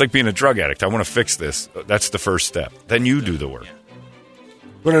already. It's like being a drug addict. I want to fix this. That's the first step. Then you do the work.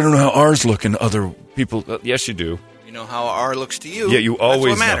 But I don't know how ours look in other people. Yes, you do. You know how R looks to you. Yeah, you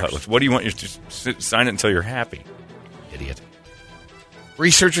always know how it looks. What do you want? You just sign it until you're happy. Idiot.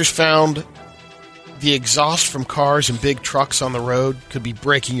 Researchers found the exhaust from cars and big trucks on the road could be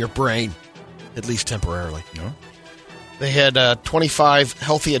breaking your brain, at least temporarily. No? They had 25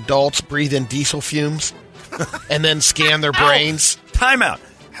 healthy adults breathe in diesel fumes and then scan their brains. Time out.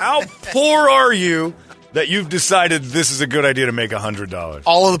 How poor are you that you've decided this is a good idea to make $100?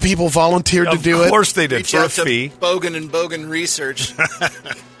 All of the people volunteered to do it. Of course they did, Reach for a out to fee. Bogan Research.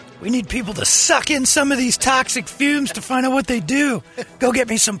 We need people to suck in some of these toxic fumes to find out what they do. Go get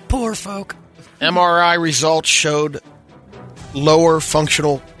me some poor folk. MRI results showed lower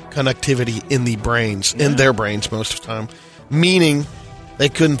functional connectivity in the brains, in their brains most of the time, meaning they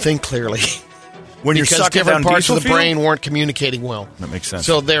couldn't think clearly. When you're because sucking different down parts of the diesel brain weren't communicating well. That makes sense.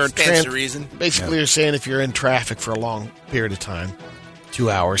 So they're Stands to reason. basically they're saying if you're in traffic for a long period of time, 2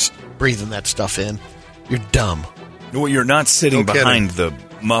 hours, breathing that stuff in, you're dumb. Well, you're not sitting No behind the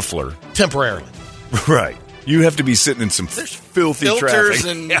muffler. Temporarily. Right. You have to be sitting in some filthy filters traffic.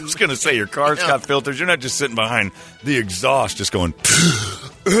 and- I was going to say, your car's got filters. You're not just sitting behind the exhaust just going,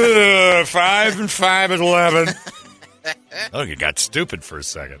 5 and 5 and 11. Oh, you got stupid for a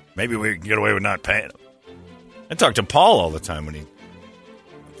second. Maybe we can get away with not paying him. I talk to Paul all the time when he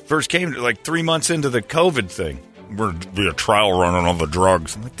first came, like 3 months into the COVID thing. We're going to be a trial run on all the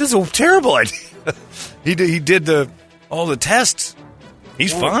drugs. I'm like, this is a terrible idea. He did all the tests.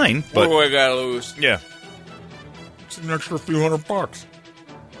 He's fine, but What do I got to lose? yeah. It's an extra few $100.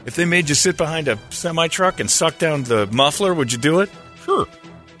 If they made you sit behind a semi-truck and suck down the muffler, would you do it? Sure.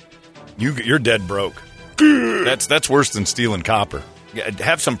 You're dead broke. That's worse than stealing copper.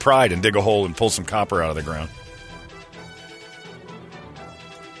 Have some pride and dig a hole and pull some copper out of the ground.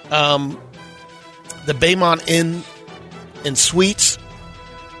 The Baymont Inn and Suites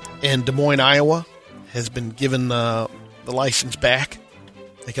in Des Moines, Iowa, has been given the license back.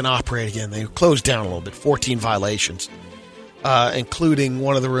 They can operate again. They closed down a little bit, 14 violations, including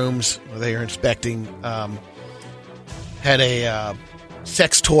one of the rooms where they are inspecting had a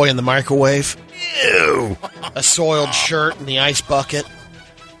sex toy in the microwave. Ew. A soiled shirt in the ice bucket.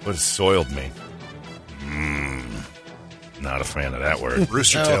 What does soiled mean? Not a fan of that word.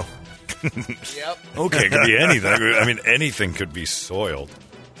 Rooster tail. Yep. Okay, it could be anything. I mean, anything could be soiled.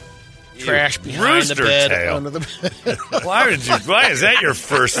 Trash behind Rooster the bed. tail. Under the bed. Why is that your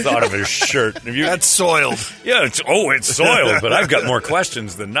first thought of his shirt? That's soiled. Yeah, it's soiled, but I've got more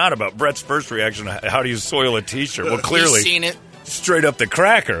questions than not about Brett's first reaction. How do you soil a T-shirt? Well, clearly, He's seen it. straight up the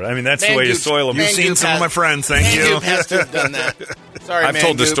cracker. I mean, that's the way you soil them. You've seen some of my friends, thank you. Mangoob has to have done that. Sorry, I've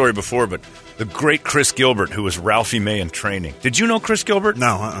told this Mangoob. story before, but the great Chris Gilbert, who was Ralphie May in training. Did you know Chris Gilbert?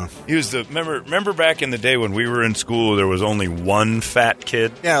 No, He was remember back in the day when we were in school, there was only one fat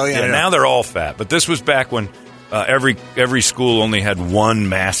kid? Yeah. Now they're all fat. But this was back when every school only had one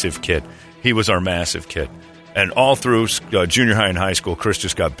massive kid. He was our massive kid. And all through junior high and high school, Chris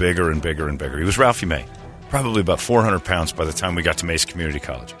just got bigger and bigger and bigger. He was Ralphie May. Probably about 400 pounds by the time we got to Mesa Community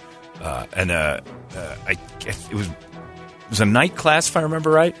College. It was a night class, if I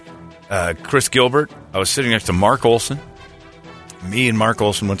remember right. Chris Gilbert. I was sitting next to Mark Olson. Me and Mark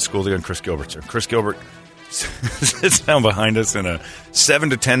Olson went to school together, and Chris Gilbert's there. Chris Gilbert sits down behind us in a 7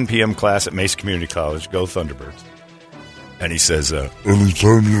 to 10 p.m. class at Mesa Community College. Go Thunderbirds. And he says,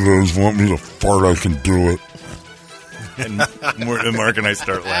 anytime you guys want me to fart, I can do it. and Mark and I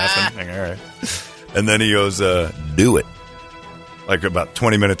start laughing. Like, all right. And then he goes, do it. Like about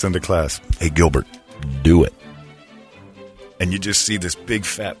 20 minutes into class. Hey, Gilbert, do it. And you just see this big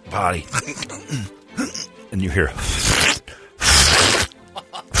fat body. And you hear.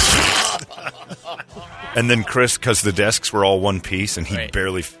 And then Chris, because the desks were all one piece, and he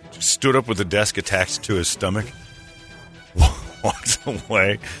barely stood up with the desk attached to his stomach, walks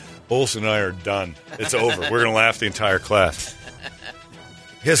away. Olson and I are done. It's over. We're going to laugh the entire class.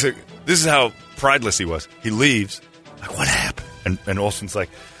 This is how prideless he was. He leaves. Like, what happened? And Olson's like,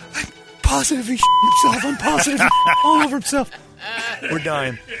 I'm positive he himself. I'm positive all over himself. We're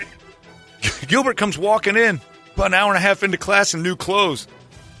dying. Gilbert comes walking in about an hour and a half into class in new clothes.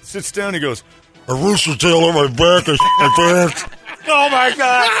 Sits down. He goes, A rooster tail on my back. My pants. oh, my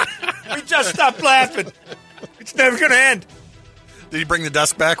God. We just stopped laughing. It's never going to end. Did he bring the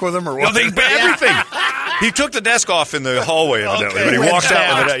desk back with him or what? Everything. He took the desk off in the hallway, evidently, but he walked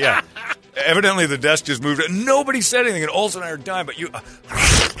out with it. Yeah. Evidently, the desk just moved. Nobody said anything, and Olson and I are dying, but you...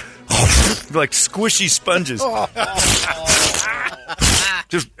 like squishy sponges.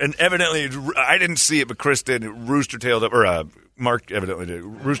 And evidently, I didn't see it, but Chris did. Rooster-tailed up, or Mark evidently did.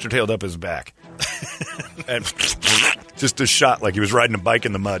 Rooster-tailed up his back. And just a shot like he was riding a bike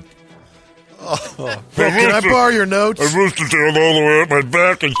in the mud. Oh, can I borrow your notes? I rooster-tailed all the way up my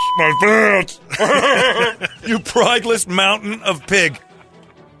back and my pants. You prideless mountain of pig.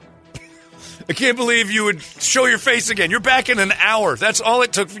 I can't believe you would show your face again. You're back in an hour. That's all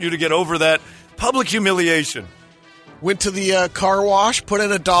it took for you to get over that public humiliation. Went to the car wash, put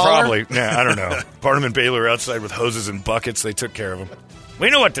in $1. Probably. Yeah, I don't know. Barnum and Bailey were outside with hoses and buckets. They took care of him. We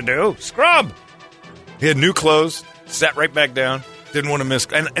knew what to do. Scrub. He had new clothes, sat right back down, didn't want to miss.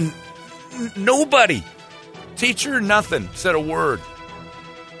 And nobody, teacher, nothing, said a word.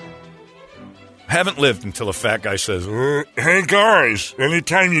 Haven't lived until a fat guy says, hey, guys,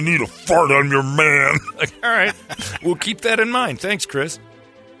 anytime you need a fart on your man. Like, all right, we'll keep that in mind. Thanks, Chris.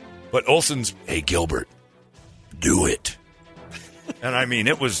 But Olson's, hey, Gilbert, do it. And I mean,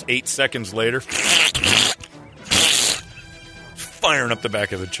 it was 8 seconds later, firing up the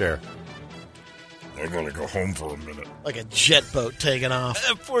back of the chair. I gotta go home for a minute. Like a jet boat taking off.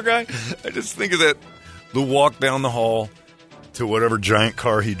 That poor guy. I just think of that. The walk down the hall to whatever giant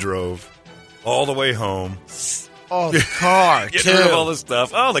car he drove, all the way home. Oh, the car, Getting rid of all the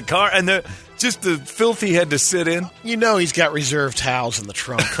stuff. Oh, the car. And just the filth he had to sit in. You know he's got reserve towels in the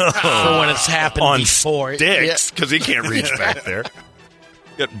trunk for when it's happened on before. Sticks, because he can't reach back there.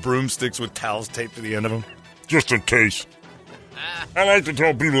 Got broomsticks with towels taped to the end of them. Just in case. I like to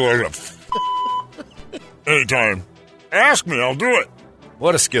tell people I got anytime. Ask me, I'll do it.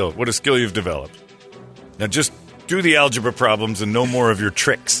 What a skill. What a skill you've developed. Now just do the algebra problems and no more of your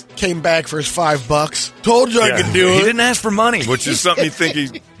tricks. Came back for his $5. Told you I could do it. He didn't ask for money, which is something you think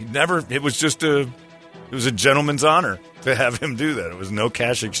he never. It was just it was a gentleman's honor to have him do that. It was no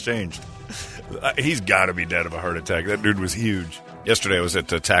cash exchange. He's got to be dead of a heart attack. That dude was huge. Yesterday I was at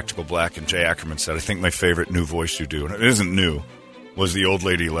Tactical Black and Jay Ackerman said, I think my favorite new voice you do, and it isn't new, was the old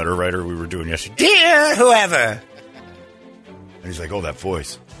lady letter writer we were doing yesterday. Dear whoever. And he's like, oh, that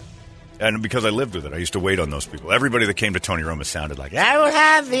voice. And because I lived with it, I used to wait on those people. Everybody that came to Tony Roma sounded like, I will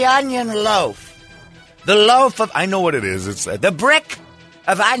have the onion loaf. The loaf of... I know what it is. It's the brick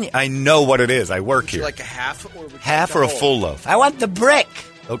of onion. I know what it is. I work here. Like a half? Or half or a full loaf? I want the brick.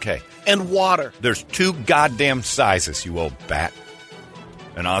 Okay. And water. There's 2 goddamn sizes, you old bat.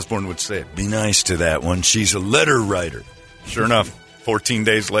 And Osborne would say, be nice to that one. She's a letter writer. Sure enough, 14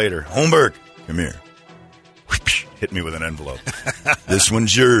 days later, Holmberg, come here. Hit me with an envelope. This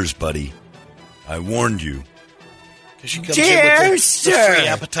one's yours, buddy. I warned you. Because she comes in with the free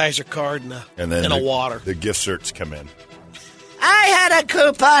appetizer card and a water. The gift certs come in. I had a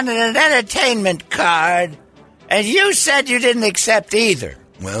coupon and an entertainment card, and you said you didn't accept either.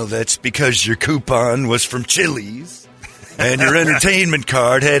 Well, that's because your coupon was from Chili's, and your entertainment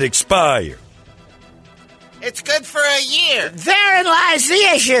card had expired. It's good for a year. Therein lies the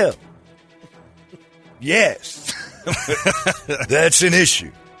issue. Yes. That's an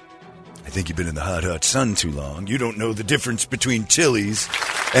issue. I think you've been in the hot sun too long. You don't know the difference between Chili's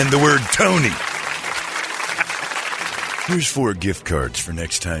and the word Tony. Here's 4 gift cards for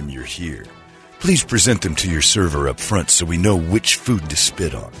next time you're here. Please present them to your server up front so we know which food to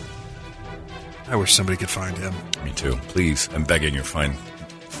spit on. I wish somebody could find him. Me too. Please, I'm begging you, find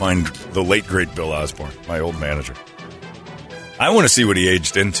the late, great Bill Osborne, my old manager. I want to see what he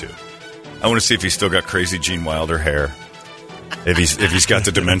aged into. I want to see if he's still got crazy Gene Wilder hair. If he's got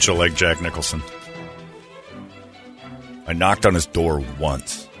the dementia like Jack Nicholson. I knocked on his door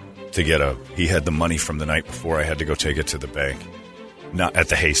once to get he had the money from the night before. I had to go take it to the bank. Not at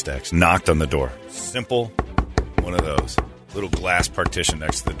the Haystacks. Knocked on the door. Simple. One of those. Little glass partition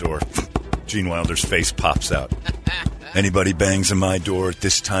next to the door. Gene Wilder's face pops out. Anybody bangs on my door at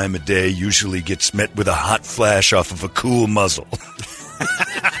this time of day usually gets met with a hot flash off of a cool muzzle.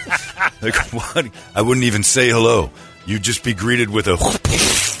 Like, what? I wouldn't even say hello. You'd just be greeted with a whoop.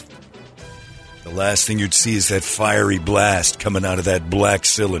 The last thing you'd see is that fiery blast coming out of that black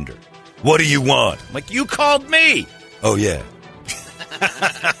cylinder. What do you want? I'm like, you called me. Oh, yeah.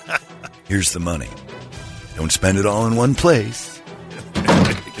 Here's the money. Don't spend it all in one place.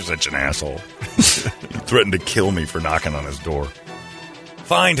 You're such an asshole. He threatened to kill me for knocking on his door.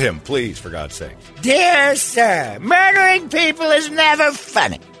 Find him, please, for God's sake. Dear sir, murdering people is never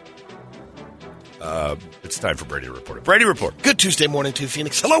funny. It's time for Brady Report. Brady Report. Good Tuesday morning to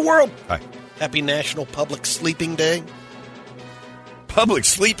Phoenix. Hello, world. Hi. Happy National Public Sleeping Day. Public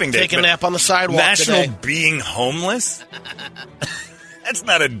Sleeping Day. Take a nap on the sidewalk National today. Being Homeless? That's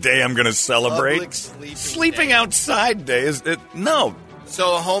not a day I'm going to celebrate. Sleeping outside day is it? No.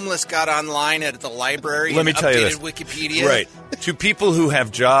 So a homeless got online at the library. Let me tell you this. Wikipedia. Right. To people who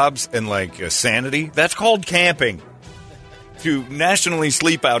have jobs and, sanity, that's called camping. To nationally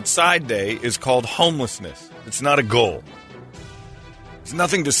sleep outside day is called homelessness. It's not a goal. There's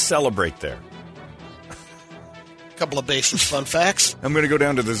nothing to celebrate there. Couple of baseless fun facts. I'm going to go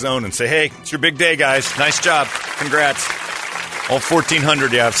down to the zone and say, hey, it's your big day, guys. Nice job. Congrats. All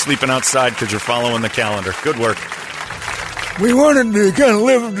 1,400 you have sleeping outside because you're following the calendar. Good work. We wanted to kind of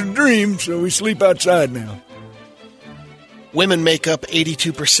live the dream, so we sleep outside now. Women make up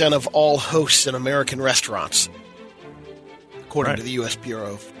 82% of all hosts in American restaurants, according to the U.S.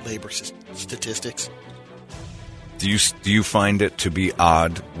 Bureau of Labor Statistics. Do you find it to be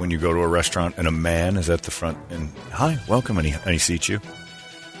odd when you go to a restaurant and a man is at the front and, hi, welcome, and he seats you?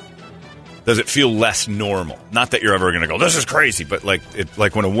 Does it feel less normal? Not that you're ever going to go, this is crazy, but like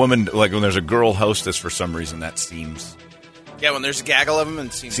when a woman, like when there's a girl hostess for some reason, that seems... Yeah, when there's a gaggle of them,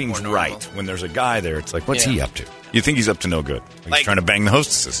 it seems more normal. Right. When there's a guy there, it's like, what's he up to? You think he's up to no good. He's trying to bang the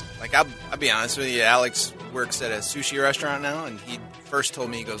hostesses. I'll be honest with you, Alex works at a sushi restaurant now, and he first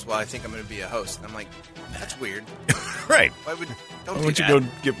told me, he goes, well, I think I'm going to be a host. And I'm like, that's weird. Right. Why don't you go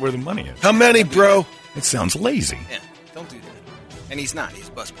get where the money is? How many, bro? It sounds lazy. Yeah, don't do that. And he's not. He's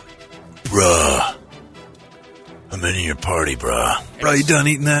a busboy. Bruh. I'm in your party, bruh. Bro, you done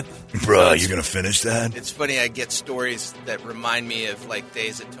eating that? Bruh, you going to finish that? It's funny, I get stories that remind me of,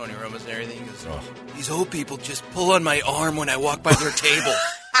 days at Tony Roma's and everything. These old people just pull on my arm when I walk by their table.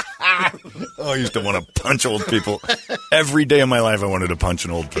 I used to want to punch old people. Every day of my life, I wanted to punch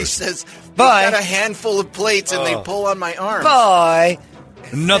an old person. He says, they've got a handful of plates, and they pull on my arm. Boy.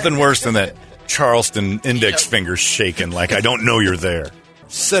 Nothing worse than that Charleston index finger shaking like I don't know you're there.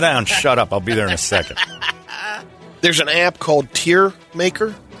 Sit down, shut up. I'll be there in a second. There's an app called Tier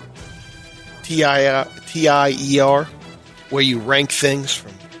Maker, Tier, where you rank things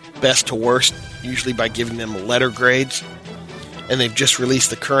from best to worst, usually by giving them letter grades. And they've just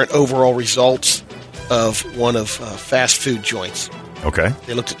released the current overall results of one of fast food joints. Okay.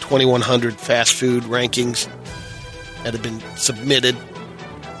 They looked at 2,100 fast food rankings that have been submitted,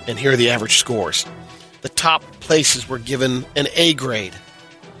 and here are the average scores. The top places were given an A grade.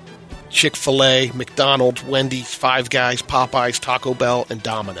 Chick-fil-A, McDonald's, Wendy's, Five Guys, Popeyes, Taco Bell, and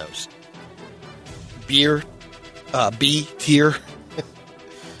Domino's. B tier,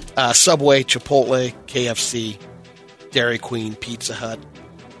 Subway, Chipotle, KFC, Dairy Queen, Pizza Hut,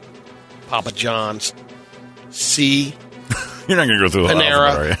 Papa John's. C. You're not going to go through the Panera.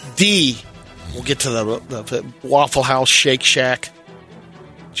 alphabet, are you? D. We'll get to the Waffle House, Shake Shack,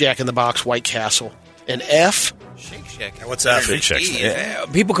 Jack in the Box, White Castle. And F. Shake Shack. What's that? Shake Shack. Yeah,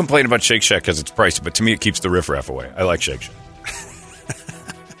 people complain about Shake Shack because it's pricey, but to me it keeps the riffraff away. I like Shake Shack.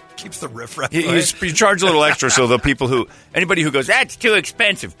 Keeps the riffraff away. You charge a little extra so the people anybody who goes, that's too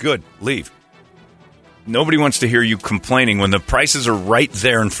expensive, good, leave. Nobody wants to hear you complaining when the prices are right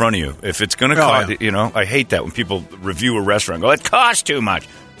there in front of you. If it's going to cost, I hate that when people review a restaurant and go, it costs too much.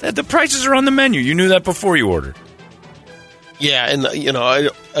 The prices are on the menu. You knew that before you ordered. Yeah,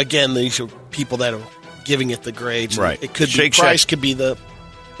 and, again, these are people that are giving it the grades. Right. It could be price could be the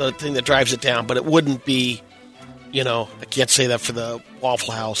thing that drives it down, but it wouldn't be, I can't say that for the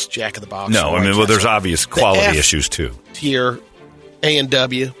Waffle House, Jack in the Box. No, there's obvious quality issues too. Tier,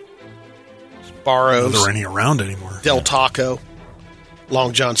 A&W, Barrows. Are there any around anymore? Del Taco,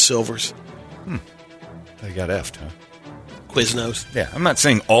 Long John Silver's. They got F'd, huh? Quiznos. Yeah, I'm not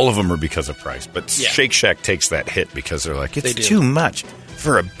saying all of them are because of price, but Shake Shack takes that hit because they're like, it's too much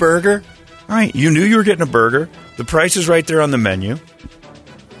for a burger. All right, you knew you were getting a burger. The price is right there on the menu.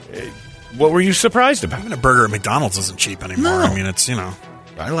 What were you surprised about? Even a burger at McDonald's isn't cheap anymore. No. I mean, it's,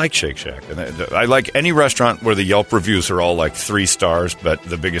 I like Shake Shack. And I like any restaurant where the Yelp reviews are all 3 stars, but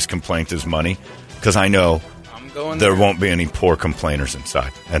the biggest complaint is money. Because I know there won't be any poor complainers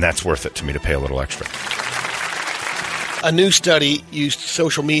inside. And that's worth it to me to pay a little extra. A new study used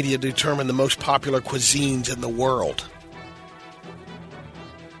social media to determine the most popular cuisines in the world.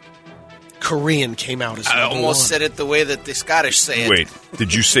 Korean came out as number one. I almost said it the way that the Scottish say it. Wait,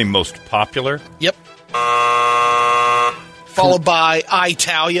 did you say most popular? Yep. Followed by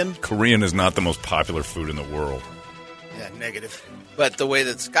Italian. Korean is not the most popular food in the world. Yeah, negative. But the way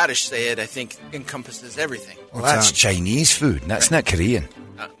that the Scottish say it, I think, encompasses everything. Well, that's Chinese food. That's not Korean.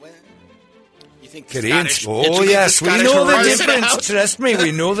 You think Koreans? Oh, yes, we know the difference. Trust me,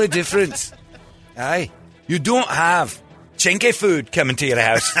 we know the difference. Aye. You don't have Chinky food coming to your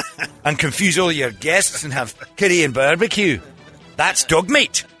house and confuse all your guests and have Korean barbecue. That's dog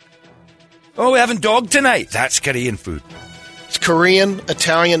meat. Oh, we're having dog tonight. That's Korean food. It's Korean,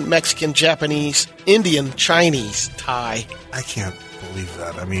 Italian, Mexican, Japanese, Indian, Chinese, Thai. I can't believe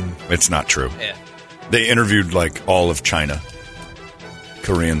that. I mean, it's not true. Yeah. They interviewed all of China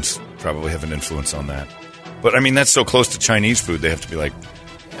Koreans probably have an influence on that. But, I mean, that's so close to Chinese food, they have to be like...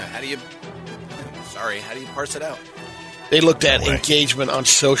 Yeah, how do you parse it out? They looked at engagement on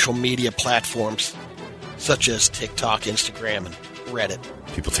social media platforms such as TikTok, Instagram, and Reddit.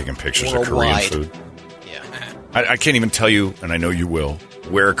 People taking pictures worldwide. of Korean food. Yeah. I can't even tell you, and I know you will,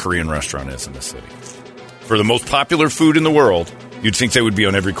 where a Korean restaurant is in this city. For the most popular food in the world, you'd think they would be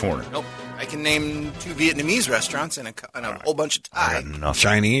on every corner. Nope. I can name 2 Vietnamese restaurants and a whole bunch of Thai.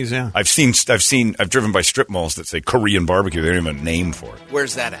 Chinese, yeah. I've driven by strip malls that say Korean barbecue. They don't even have a name for it.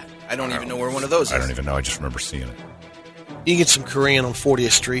 Where's that at? I don't even know where one of those is. I don't even know. I just remember seeing it. You can get some Korean on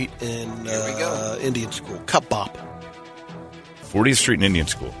 40th Street in Indian School. Cup Bop. 40th Street and Indian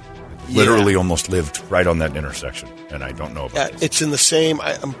School. Literally almost lived right on that intersection, and I don't know about it. It's in the same,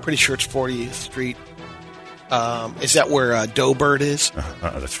 I'm pretty sure it's 40th Street. Is that where Doughbird is?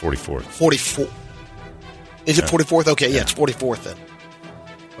 That's 44th. 44. Is it 44th? Okay, yeah, it's 44th then.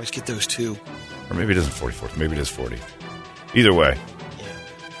 Always get those two. Or maybe it isn't 44th. Maybe it is 40th. Either way. Yeah.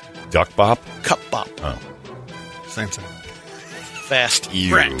 Duck Bop? Cup Bop. Oh. Same thing. Fast.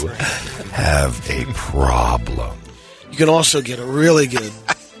 You have a problem. You can also get a really good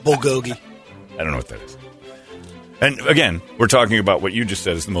bulgogi. I don't know what that is. And again, we're talking about what you just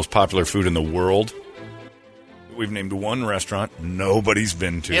said is the most popular food in the world. We've named one restaurant nobody's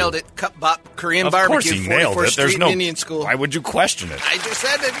been to. Nailed it. Cup Bop Korean of barbecue. Of course he nailed it. There's no Indian School. Why would you question it? I just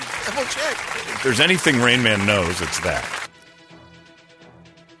said it. Double check. If there's anything Rain Man knows, it's that.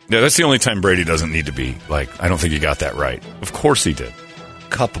 Yeah, that's the only time Brady doesn't need to be like, I don't think he got that right. Of course he did.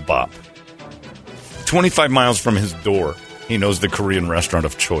 Cup Bop. 25 miles from his door, he knows the Korean restaurant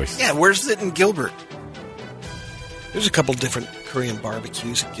of choice. Yeah, where's it in Gilbert? There's a couple different Korean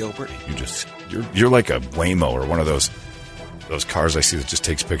barbecues at Gilbert. You're like a Waymo or one of those cars I see that just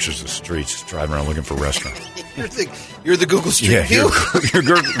takes pictures of streets, just driving around looking for restaurants. you're the Google Street View.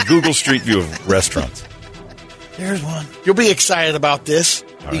 You're Google Street View of restaurants. There's one. You'll be excited about this.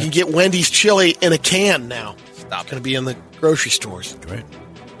 You can get Wendy's chili in a can now. Stop. It's going to be in the grocery stores. Great.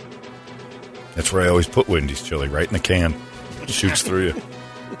 That's where I always put Wendy's chili, right in the can. It shoots through you.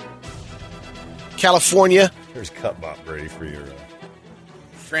 California. Here's Cup Bop, Brady, for your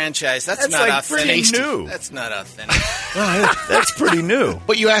franchise. That's not like authentic. Pretty new. That's not authentic. That's pretty new.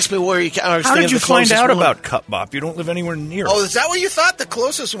 But you asked me where you. How did you find out about Cup Bop? You don't live anywhere near. Oh, is that what you thought? The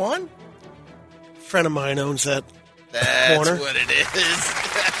closest one? A friend of mine owns that. That's corner. what it is.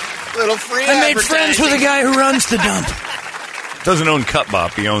 Little free. I made friends with a guy who runs the dump. Doesn't own Cup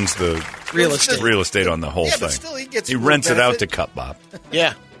Bop. He owns the real estate on the whole thing. But still, he rents it out to Cup Bop.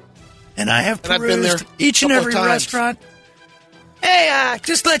 Yeah. And I have perused I've been there each and every times. restaurant. Hey,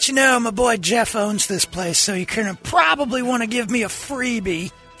 just let you know, my boy Jeff owns this place, so you can probably want to give me a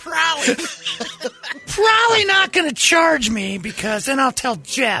freebie. Probably not going to charge me, because then I'll tell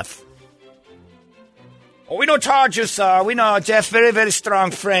Jeff. Oh, we don't charge you, sir. We know, Jeff, very, very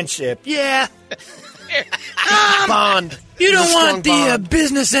strong friendship. Yeah. Bond. You don't want the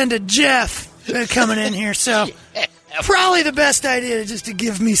business end of Jeff coming in here, so probably the best idea is just to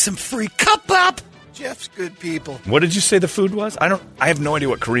give me some free Cup Bop. Jeff's good people. What did you say the food was? I have no idea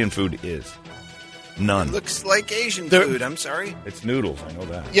what Korean food is. None. It looks like Asian food. I'm sorry. It's noodles. I know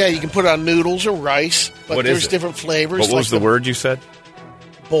that. Yeah, you can put it on noodles or rice, but there's different flavors. What was the word you said?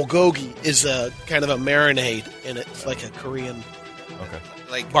 Bulgogi is a kind of a marinade in it. It's like a Korean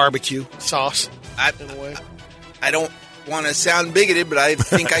barbecue sauce in a way. I don't want to sound bigoted, but I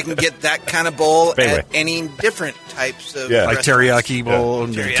think I can get that kind of bowl at any different types of like teriyaki bowl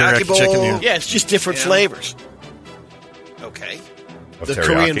and teriyaki bowl. chicken. Yeah, it's just different flavors. Okay. The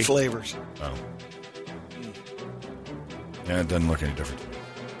Korean flavors. Oh. Yeah, it doesn't look any different to me.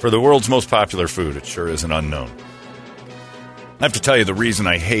 For the world's most popular food, it sure is an unknown. I have to tell you, the reason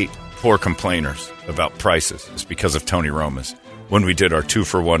I hate poor complainers about prices is because of Tony Roma's. When we did our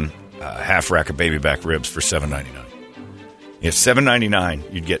 2-for-1 half rack of baby back ribs for $7.99. At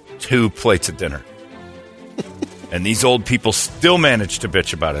 $7.99, you'd get 2 plates of dinner. And these old people still manage to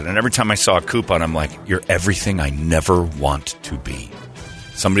bitch about it. And every time I saw a coupon, I'm like, you're everything I never want to be.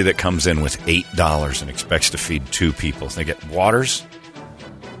 Somebody that comes in with $8 and expects to feed 2 people. They get waters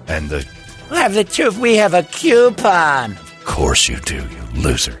and the... We'll have the truth. We have a coupon. Of course you do, you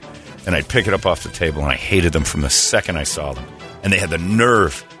loser. And I'd pick it up off the table, and I hated them from the second I saw them. And they had the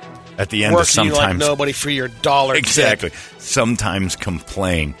nerve at the end of sometimes... Working like nobody for your dollar. Exactly. Tip. Sometimes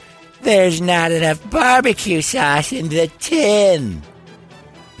complain. There's not enough barbecue sauce in the tin.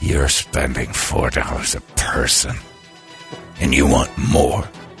 You're spending $4 a person, and you want more.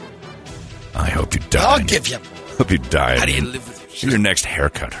 I hope you die. I'll give you more. Hope you die. How do you live with your next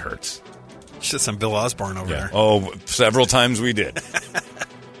haircut hurts? It's just some Bill Osborne over there. Oh, several times we did.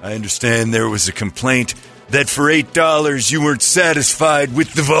 I understand there was a complaint that for $8 you weren't satisfied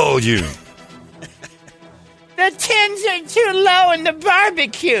with the volume. The tins are too low in the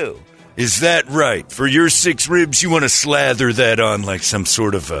barbecue. Is that right? For your 6 ribs, you want to slather that on like some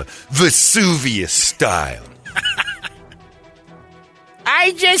sort of a Vesuvius style.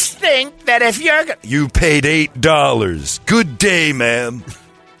 I just think that if you're... You paid $8. Good day, ma'am.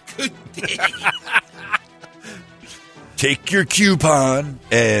 Good day. Take your coupon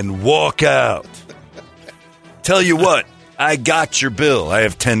and walk out. Tell you what, I got your bill. I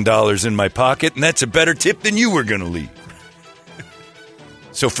have $10 in my pocket, and that's a better tip than you were going to leave.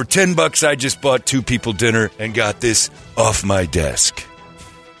 So for $10, I just bought 2 people dinner and got this off my desk.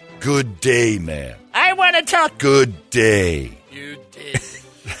 Good day, ma'am. I want to talk... Good day. You did.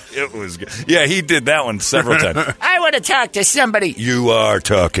 It was good. Yeah, he did that one several times. I want to talk to somebody. You are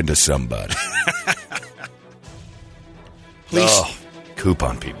talking to somebody. Please. Oh,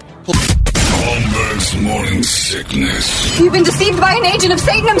 coupon people. Holmberg's Morning Sickness. You've been deceived by an agent of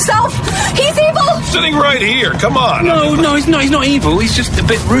Satan himself. He's evil. Sitting right here. Come on. No, he's not evil. He's just a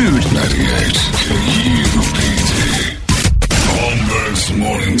bit rude. 98 KUPD. Holmberg's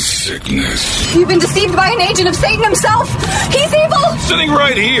Morning Sickness. You've been deceived by an agent of Satan himself. He's evil. Sitting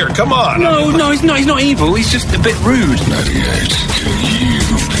right here. Come on. No, he's not evil. He's just a bit rude. 98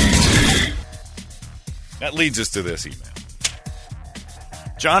 KUPD. That leads us to this email.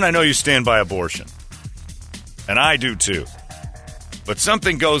 John, I know you stand by abortion. And I do too. But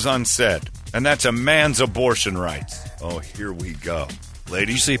something goes unsaid, and that's a man's abortion rights. Oh, here we go.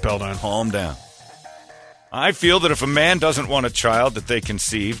 Ladies, seatbelt on. Calm down. I feel that if a man doesn't want a child that they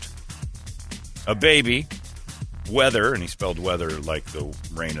conceived, a baby, whether, and he spelled weather like the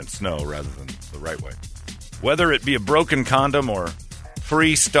rain and snow rather than the right way, whether it be a broken condom or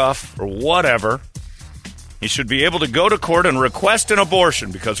free stuff or whatever, he should be able to go to court and request an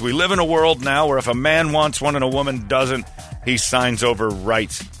abortion, because we live in a world now where if a man wants one and a woman doesn't, he signs over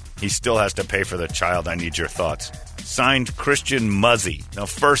rights. He still has to pay for the child. I need your thoughts. Signed, Christian Muzzy. Now,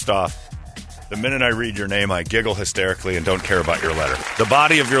 first off, the minute I read your name, I giggle hysterically and don't care about your letter. The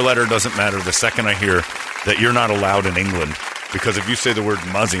body of your letter doesn't matter the second I hear that you're not allowed in England, because if you say the word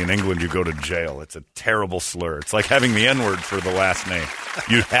Muzzy in England, you go to jail. It's a terrible slur. It's like having the N-word for the last name.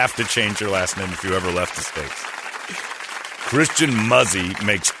 You'd have to change your last name if you ever left the States. Christian Muzzy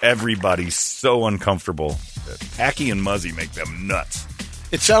makes everybody so uncomfortable. Hacky and Muzzy make them nuts.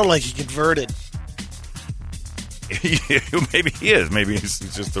 It sounded like he converted. Maybe he is. Maybe he's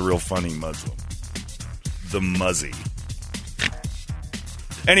just a real funny Muslim. The Muzzy.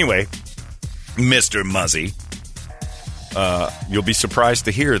 Anyway, Mr. Muzzy, you'll be surprised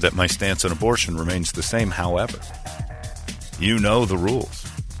to hear that my stance on abortion remains the same. However, you know the rules.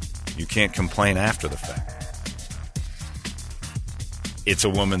 You can't complain after the fact. It's a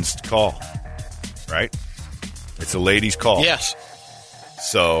woman's call, right? It's a lady's call. Yes.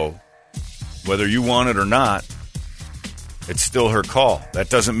 So, whether you want it or not, it's still her call. That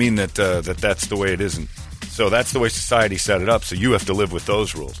doesn't mean that that's the way it isn't. So that's the way society set it up. So you have to live with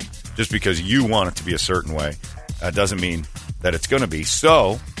those rules. Just because you want it to be a certain way doesn't mean that it's going to be.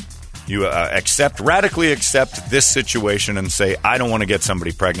 So you radically accept this situation and say, I don't want to get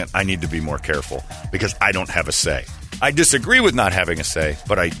somebody pregnant. I need to be more careful because I don't have a say. I disagree with not having a say,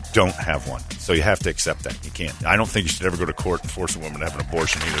 but I don't have one. So you have to accept that. You can't. I don't think you should ever go to court and force a woman to have an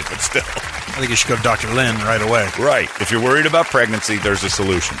abortion either, but still. I think you should go to Dr. Lynn right away. Right. If you're worried about pregnancy, there's a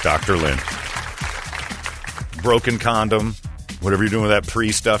solution. Dr. Lynn. Broken condom, whatever you're doing with that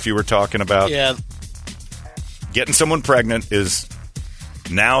pre-stuff you were talking about. Yeah. Getting someone pregnant is,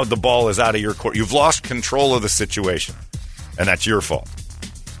 now the ball is out of your court. You've lost control of the situation, and that's your fault.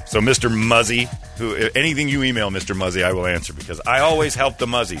 So, Mr. Muzzy, anything you email Mr. Muzzy, I will answer, because I always help the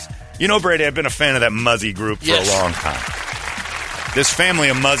Muzzies. You know, Brady, I've been a fan of that Muzzy group for a long time. This family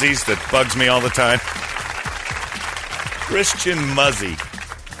of Muzzies that bugs me all the time. Christian Muzzy.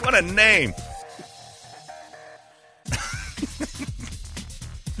 What a name.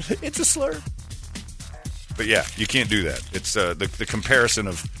 It's a slur. But yeah, you can't do that. It's the comparison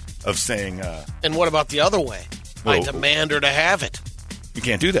of saying... and what about the other way? I demand her to have it. You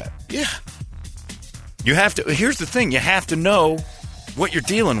can't do that. Yeah. You have to. Here's the thing. You have to know what you're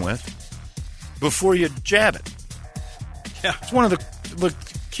dealing with before you jab it. Yeah. It's one of the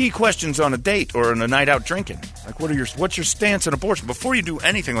key questions on a date or on a night out drinking. Like, what's your stance on abortion? Before you do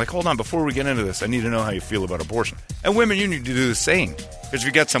anything, like, hold on, before we get into this, I need to know how you feel about abortion. And women, you need to do the same. Because if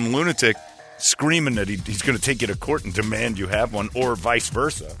you got some lunatic screaming that he's going to take you to court and demand you have one, or vice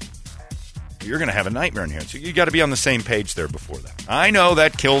versa, you're going to have a nightmare in here. So you got to be on the same page there before that. I know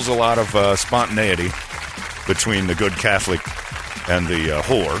that kills a lot of spontaneity between the good Catholic and the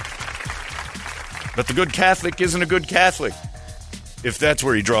whore. But the good Catholic isn't a good Catholic. If that's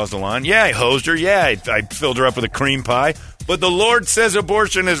where he draws the line. Yeah, I hosed her. Yeah, I filled her up with a cream pie. But the Lord says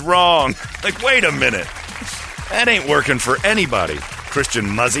abortion is wrong. Like, wait a minute. That ain't working for anybody, Christian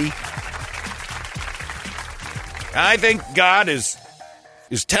Muzzy. I think God is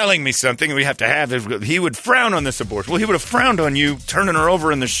telling me something we have to have. He would frown on this abortion. Well, he would have frowned on you turning her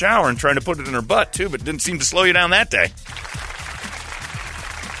over in the shower and trying to put it in her butt, too, but didn't seem to slow you down that day.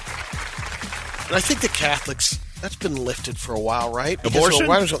 And I think the Catholics, that's been lifted for a while, right? Because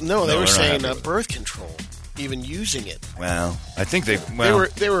Abortion? No, they were saying birth control, even using it. Well, I think they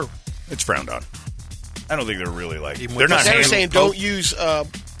were. It's frowned on. I don't think they're really like. They're not. They were saying don't use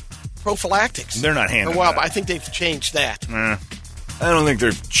prophylactics. They're not handling. Well, that. but I think they've changed that. I don't think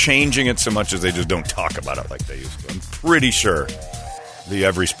they're changing it so much as they just don't talk about it like they used to. I'm pretty sure the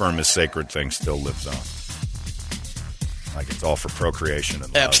every sperm is sacred thing still lives on. Like it's all for procreation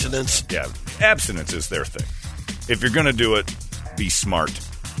and abstinence. Yeah, abstinence is their thing. If you're going to do it, be smart,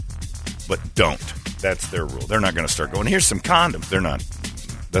 but don't. That's their rule. They're not going to start going, here's some condoms. They're not.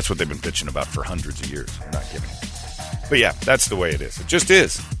 That's what they've been bitching about for hundreds of years. They're not giving it. But yeah, that's the way it is. It just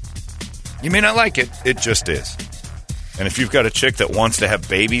is. You may not like it. It just is. And if you've got a chick that wants to have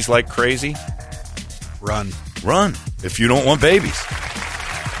babies like crazy, run. If you don't want babies.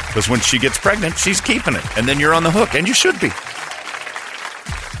 Because when she gets pregnant, she's keeping it. And then you're on the hook. And you should be.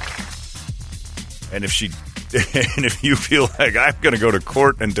 And if you feel like I'm going to go to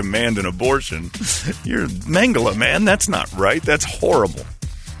court and demand an abortion, you're Mengele, man. That's not right. That's horrible.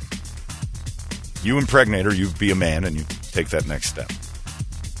 You impregnate her, you be a man, and you take that next step.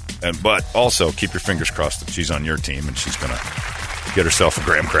 But also, keep your fingers crossed that she's on your team and she's going to get herself a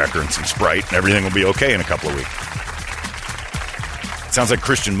graham cracker and some Sprite, and everything will be okay in a couple of weeks. It sounds like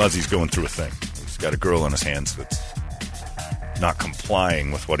Christian Muzzy's going through a thing. He's got a girl on his hands that's not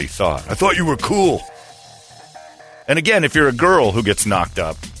complying with what he thought. I thought you were cool. And again, if you're a girl who gets knocked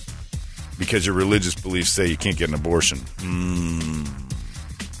up because your religious beliefs say you can't get an abortion,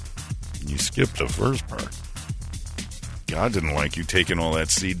 you skipped the first part. God didn't like you taking all that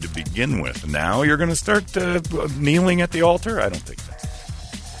seed to begin with. Now you're going to start kneeling at the altar? I don't think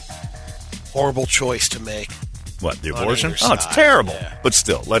that's horrible choice to make. What, the abortion? Oh, it's terrible. Yeah. But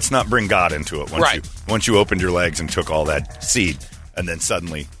still, let's not bring God into it. Once you opened your legs and took all that seed, and then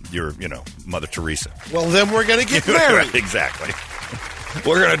suddenly you're, Mother Teresa. Well, then we're going to get married. Exactly.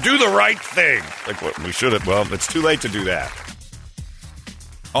 We're going to do the right thing. Like what we should have. Well, it's too late to do that.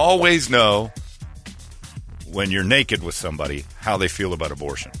 Always know when you're naked with somebody how they feel about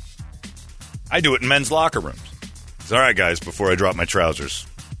abortion. I do it in men's locker rooms. It's all right, guys, before I drop my trousers,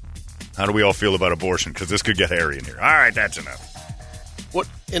 how do we all feel about abortion? Because this could get hairy in here. All right, that's enough.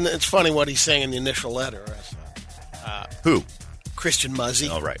 And it's funny what he's saying in the initial letter. Who? Christian Muzzy.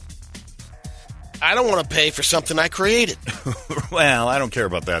 Oh, right. I don't want to pay for something I created. Well, I don't care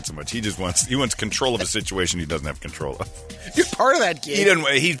about that so much. He wants control of a situation he doesn't have control of. You're part of that game.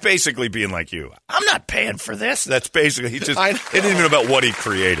 He's basically being like you. I'm not paying for this. That's basically, it isn't even about what he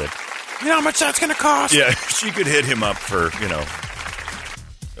created. You know how much that's going to cost? Yeah, she could hit him up for,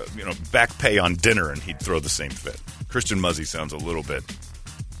 back pay on dinner and he'd throw the same fit. Christian Muzzy sounds a little bit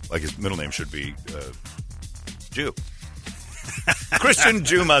like his middle name should be Jew. Christian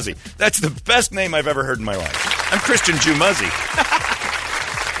Jew Muzzy. That's the best name I've ever heard in my life. I'm Christian Jew Muzzy.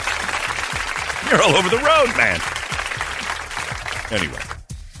 You're all over the road, man. Anyway,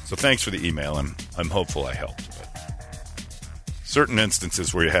 so thanks for the email. I'm hopeful I helped. But certain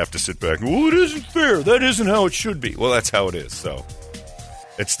instances where you have to sit back, well, it isn't fair. That isn't how it should be. Well, that's how it is. So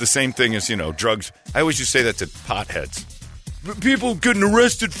it's the same thing as, drugs. I always used to say that to potheads. People getting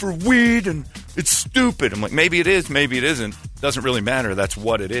arrested for weed, and it's stupid. I'm like, maybe it is, maybe it isn't. Doesn't really matter. That's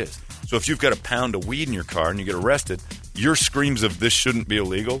what it is. So if you've got a pound of weed in your car and you get arrested, your screams of this shouldn't be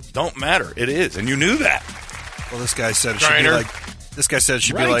illegal don't matter. It is, and you knew that. Well, this guy said it should be like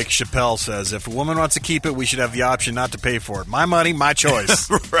be like Chappelle says. If a woman wants to keep it, we should have the option not to pay for it. My money, my choice.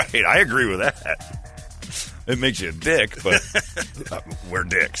 Right. I agree with that. It makes you a dick, but we're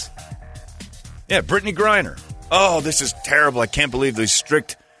dicks. Yeah, Brittany Griner. Oh, this is terrible. I can't believe these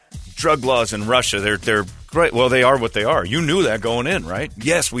strict drug laws in Russia. They're great. Well, they are what they are. You knew that going in, right?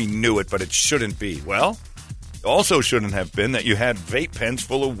 Yes, we knew it, but it shouldn't be. Well, it also shouldn't have been that you had vape pens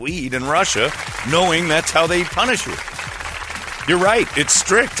full of weed in Russia, knowing that's how they punish you. You're right. It's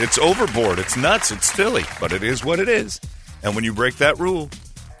strict. It's overboard. It's nuts. It's silly. But it is what it is. And when you break that rule,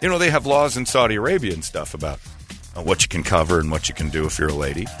 they have laws in Saudi Arabia and stuff about what you can cover and what you can do if you're a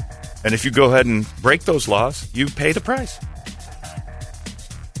lady. And if you go ahead and break those laws, you pay the price.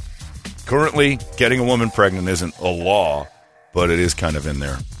 Currently, getting a woman pregnant isn't a law but it is kind of in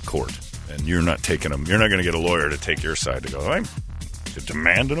their court. And you're not taking them. You're not going to get a lawyer to take your side to go, I'm to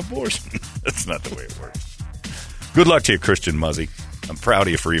demand an abortion. That's not the way it works. Good luck to you, Christian Muzzy. I'm proud of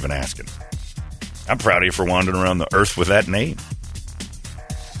you for even asking. I'm proud of you for wandering around the earth with that name.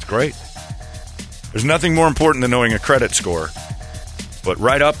 It's great. There's nothing more important than knowing a credit score, but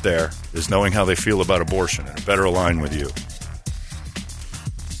right up there is knowing how they feel about abortion and better align with you.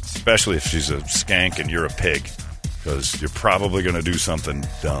 Especially if she's a skank and you're a pig, because you're probably going to do something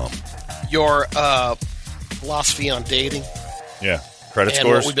dumb. Your philosophy on dating. Yeah. Credit and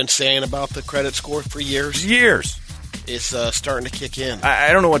scores. What we've been saying about the credit score for years. Is starting to kick in.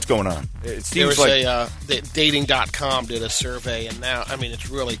 I don't know what's going on. It seems like Dating.com did a survey, and now, it's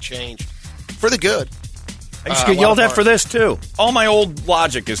really changed for the good. I used to get yelled at for this, too. All my old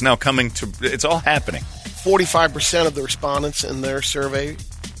logic is now coming to... It's all happening. 45% of the respondents in their survey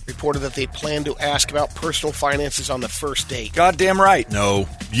reported that they plan to ask about personal finances on the first date. Goddamn right. No.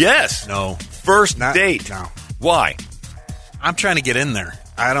 Yes. No. First date. No. Why? I'm trying to get in there.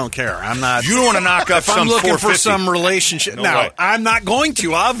 I don't care. I'm not. You don't want to knock up some I'm looking 450. for some relationship. No, I'm not going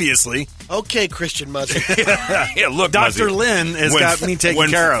to, obviously. Okay, Christian Muzzy. Yeah, look, Dr. Lynn has got me taken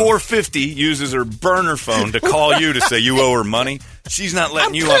care of. When 450 uses her burner phone to call you to say you owe her money, she's not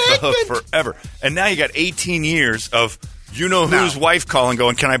letting you off the hook forever. And now you got 18 years of you-know-whose wife calling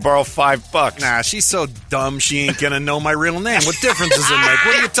going, can I borrow $5? Nah, she's so dumb she ain't going to know my real name. What difference does it make?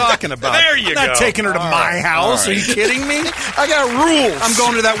 What are you talking about? There you go. I'm not taking her to my house. Are you kidding me? I got rules. I'm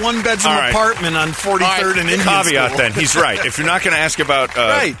going to that one-bedroom apartment on 43rd and Indian Caveat School. then. He's right. If you're not going to ask about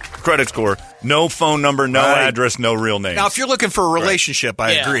credit score, no phone number, no address, no real name. Now, if you're looking for a relationship,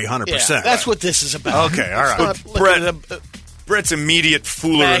 I agree 100%. Yeah, that's what this is about. Okay, all right. Brett's immediate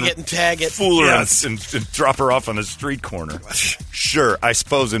fooler and tag it. And drop her off on a street corner. Sure, I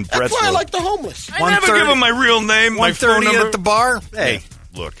suppose in Brett's That's why I like the homeless. I never give him my real name, my phone number. at the bar? Hey,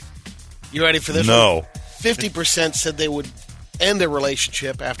 look. You ready for this No. one? 50% said they would end their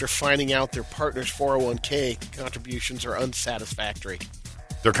relationship after finding out their partner's 401k contributions are unsatisfactory.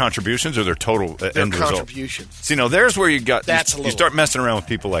 Their contributions or their total end result? Contributions. See, now there's where you you start messing around with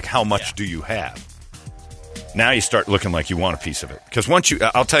people like how much do you have? Now you start looking like you want a piece of it. Because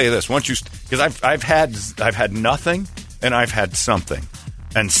I'll tell you this, because I've had nothing and I've had something.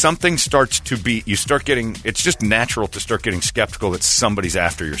 And something starts to be, it's just natural to start getting skeptical that somebody's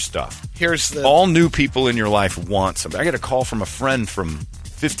after your stuff. All new people in your life want something. I got a call from a friend from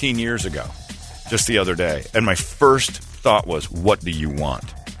 15 years ago, just the other day. And my first thought was, what do you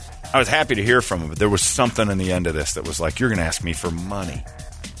want? I was happy to hear from him, but there was something in the end of this that was like, you're going to ask me for money.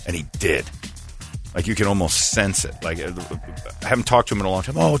 And he did. Like, you can almost sense it. Like, I haven't talked to him in a long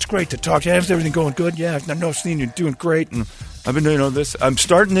time. Oh, it's great to talk to you. Is everything going good? Yeah, I've never seen you doing great. And I've been doing all this. I'm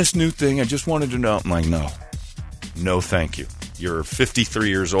starting this new thing. I just wanted to know. I'm like, no. No, thank you. You're 53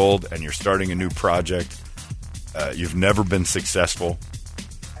 years old, and you're starting a new project. You've never been successful.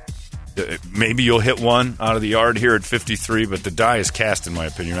 Maybe you'll hit one out of the yard here at 53, but the die is cast, in my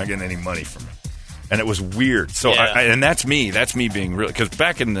opinion. You're not getting any money from me. And it was weird. So, and that's me. That's me being real. Because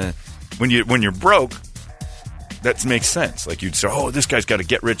back in the... When you're broke, that makes sense. Like you'd say, oh, this guy's got to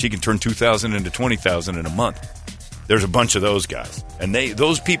get rich. He can turn $2,000 into $20,000 in a month. There's a bunch of those guys, and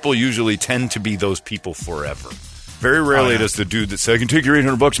those people usually tend to be those people forever. Very rarely does the dude that says, I can take your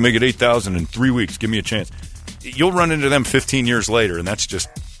 $800 and make it $8,000 in 3 weeks. Give me a chance. You'll run into them 15 years later, and that's just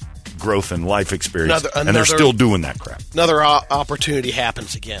growth and life experience. And they're still doing that crap. Another opportunity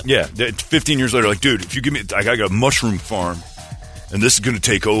happens again. Yeah, 15 years later, like, dude, if you give me, I got a mushroom farm. And this is going to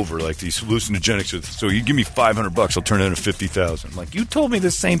take over, like these hallucinogenics. So you give me $500, I'll turn it into $50,000. I'm like, you told me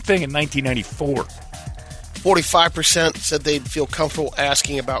the same thing in 1994. 45% said they'd feel comfortable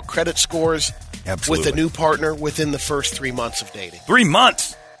asking about credit scores with a new partner within the first 3 months of dating. 3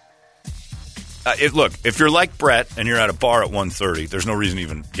 months? Look, if you're like Brett and you're at a bar at 1:30, there's no reason to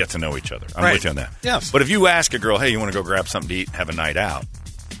even get to know each other. I'm with you on that. Yes. But if you ask a girl, hey, you want to go grab something to eat and have a night out,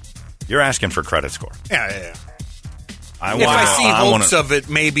 you're asking for credit score. Yeah. If I see hopes of it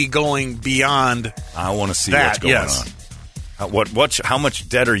maybe going beyond I want to see what's going on. How much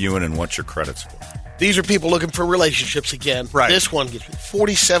debt are you in and what's your credit score? These are people looking for relationships again. Right. This one gets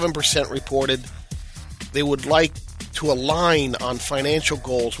 47% reported they would like to align on financial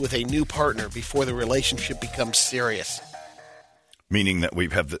goals with a new partner before the relationship becomes serious. Meaning that we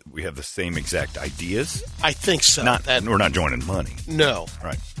have the same exact ideas? I think so. We're not joining money. No.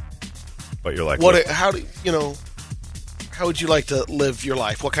 Right. But you're like, how would you like to live your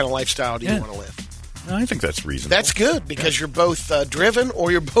life? What kind of lifestyle do you want to live? No, I think that's reasonable. That's good because you're both driven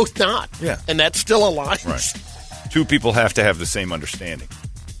or you're both not. Yeah. And that still aligns. Right. Two people have to have the same understanding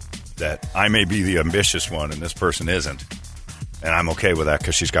that I may be the ambitious one and this person isn't. And I'm okay with that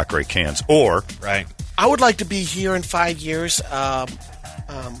because she's got great cans. Or, right. I would like to be here in 5 years.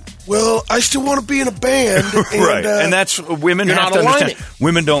 Well, I still want to be in a band. And, right. And that's women have to understand.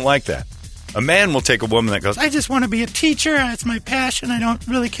 Women don't like that. A man will take a woman that goes, I just want to be a teacher. It's my passion. I don't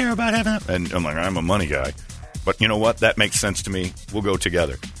really care about having a... And I'm like, I'm a money guy. But you know what? That makes sense to me. We'll go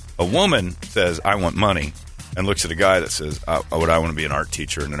together. A woman says, I want money, and looks at a guy that says, I want to be an art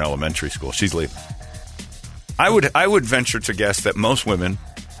teacher in an elementary school. She's leaving. I would venture to guess that most women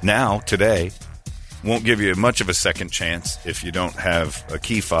now, today, won't give you much of a second chance if you don't have a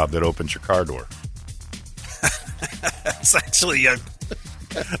key fob that opens your car door. It's actually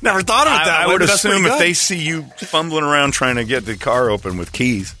never thought of it that way. I would assume if they see you fumbling around trying to get the car open with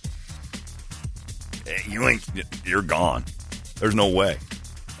keys, you're gone. There's no way.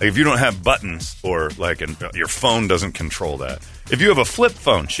 Like if you don't have buttons or your phone doesn't control that. If you have a flip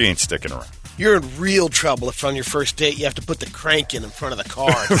phone, she ain't sticking around. You're in real trouble if on your first date you have to put the crank in front of the car.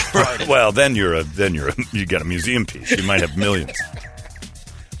 Right. Well, then you got a museum piece. You might have millions.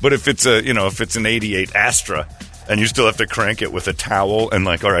 But if it's an '88 Astra and you still have to crank it with a towel and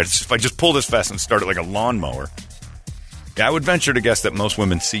all right, if I just pull this fast and start it like a lawnmower. Yeah, I would venture to guess that most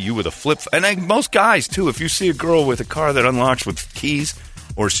women see you with a flip, and most guys too. If you see a girl with a car that unlocks with keys,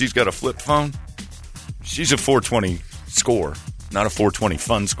 or she's got a flip phone, she's a 420 score. Not a 420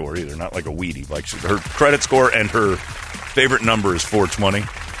 fun score either. Not like a Wheatie. Like her credit score and her favorite number is 420.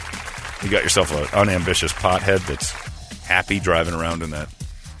 You got yourself an unambitious pothead that's happy driving around in that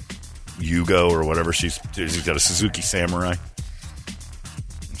Yugo or whatever. She's got a Suzuki Samurai.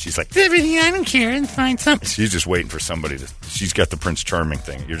 And she's like, everything, I don't care, and find something. She's just waiting for somebody to. She's got the Prince Charming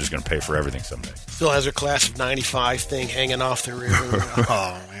thing. You're just going to pay for everything someday. Still has her class of '95 thing hanging off the rear.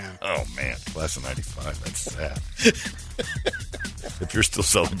 Oh man, class of '95. That's sad. If you're still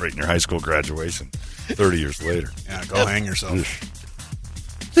celebrating your high school graduation 30 years later. Yeah, go hang yourself.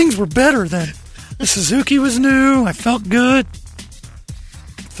 Things were better then. The Suzuki was new. I felt good.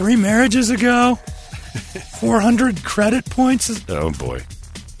 3 marriages ago. 400 credit points. Oh, boy.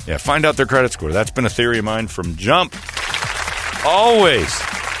 Yeah, find out their credit score. That's been a theory of mine from jump. Always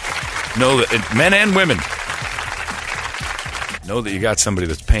know that men and women know that you got somebody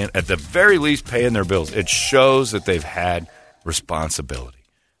that's paying, at the very least, paying their bills. It shows that they've had responsibility.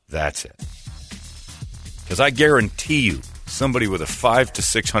 That's it. Because I guarantee you, somebody with a 500 to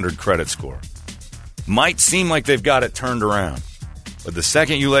 600 credit score might seem like they've got it turned around. But the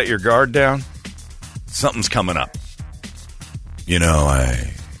second you let your guard down, something's coming up.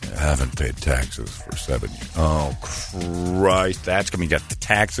 I haven't paid taxes for 7 years. Oh, Christ. That's coming. You got the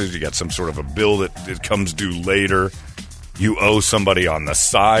taxes. You got some sort of a bill that comes due later. You owe somebody on the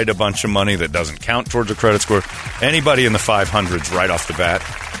side a bunch of money that doesn't count towards a credit score. Anybody in the 500s right off the bat,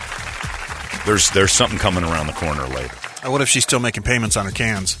 there's something coming around the corner later. What if she's still making payments on her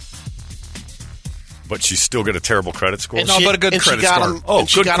cans? But she's still got a terrible credit score? But a good credit score.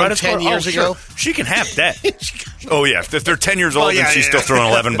 Good credit score? 10 years ago? Sure. She can have debt. Oh, yeah. If they're 10 years old and she's still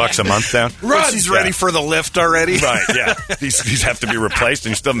throwing $11 a month down. Right. She's ready for the lift already. Right, yeah. These have to be replaced,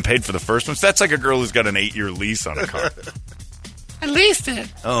 and you still haven't paid for the first ones. That's like a girl who's got an 8-year lease on a car. I leased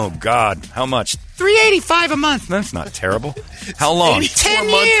it. Oh, God. How much? $385 a month. That's not terrible. How long? 10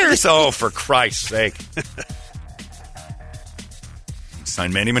 years. Oh, for Christ's sake.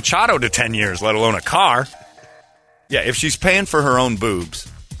 Signed Manny Machado to 10 years, let alone a car. Yeah, if she's paying for her own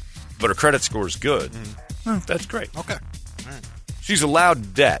boobs, but her credit score is good, that's great. Okay. All right. She's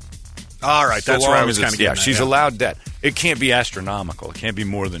allowed debt. All right, that's where I was kind of getting at. She's allowed debt. It can't be astronomical. It can't be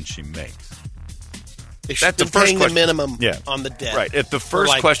more than she makes. That's the first question. The minimum on the debt. Right. If the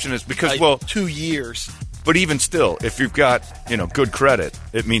first question is because, 2 years. But even still, if you've got, good credit,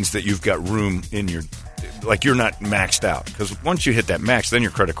 it means that you've got room in your, you're not maxed out. Because once you hit that max, then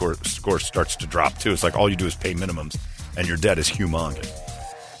your credit score starts to drop too. It's like all you do is pay minimums, and your debt is humongous.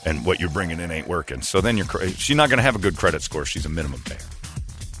 And what you're bringing in ain't working. So then she's not going to have a good credit score. She's a minimum payer.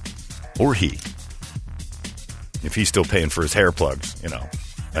 Or he. If he's still paying for his hair plugs,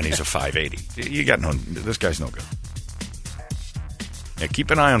 and he's a 580. This guy's no good. Yeah, keep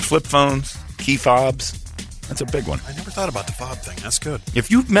an eye on flip phones, key fobs. That's a big one. I never thought about the fob thing. That's good.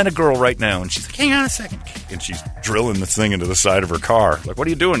 If you met a girl right now and she's like, hang on a second. And she's drilling this thing into the side of her car. Like, what are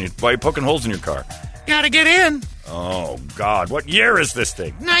you doing? Why are you poking holes in your car? Gotta get in. Oh, God. What year is this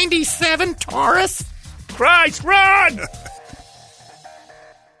thing? 97 Taurus. Christ, run!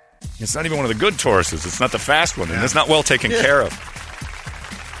 It's not even one of the good Tauruses. It's not the fast one, and it's not well taken care of.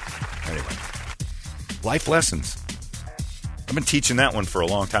 Anyway, life lessons. I've been teaching that one for a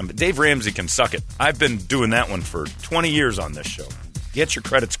long time, but Dave Ramsey can suck it. I've been doing that one for 20 years on this show. Get your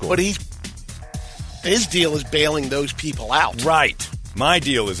credit score. But His deal is bailing those people out. Right. My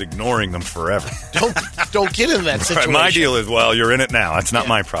deal is ignoring them forever. Don't get in that situation. My deal is, well, you're in it now. It's not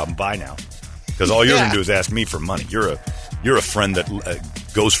my problem. Bye now. Because all you're going to do is ask me for money. You're a friend that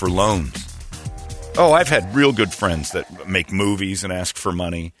goes for loans. Oh, I've had real good friends that make movies and ask for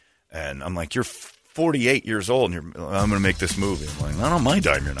money. And I'm like, you're 48 years old, and I'm going to make this movie. I'm like, not on my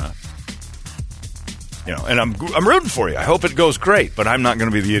dime, you're not. And I'm rooting for you. I hope it goes great, but I'm not going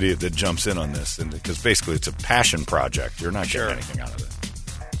to be the idiot that jumps in on this, because basically it's a passion project. You're not getting anything out of it.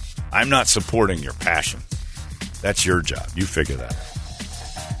 I'm not supporting your passion. That's your job. You figure that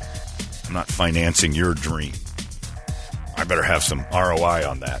out. I'm not financing your dream. I better have some ROI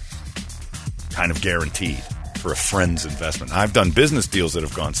on that, kind of guaranteed, for a friend's investment. I've done business deals that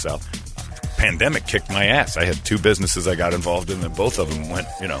have gone south. Pandemic kicked my ass. I had 2 businesses I got involved in, and both of them went,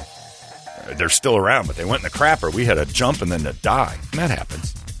 they're still around, but they went in the crapper. We had a jump and then a die. And that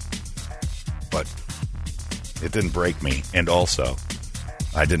happens. But it didn't break me. And also,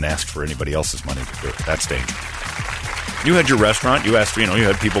 I didn't ask for anybody else's money to do it. That's dangerous. You had your restaurant. You asked, you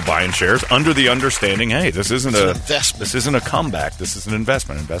had people buying shares under the understanding, hey, this isn't an investment. This isn't a comeback. This is an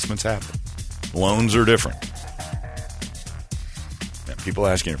investment. Investments happen. Loans are different. Yeah, people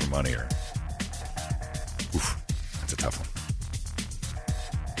asking for money are, that's a tough one.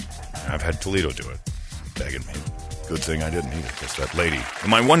 I've had Toledo do it, begging me. Good thing I didn't need it, because that lady.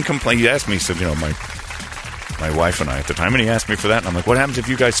 My one complaint, he asked me, he said, my wife and I at the time, and he asked me for that, and I'm like, what happens if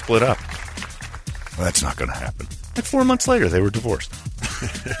you guys split up? Well, that's not going to happen. Like 4 months later, they were divorced.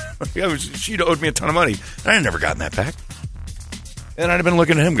 She'd owed me a ton of money. I had never gotten that back. And I'd have been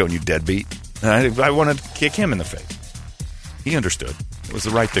looking at him going, you deadbeat. And I wanted to kick him in the face. He understood. It was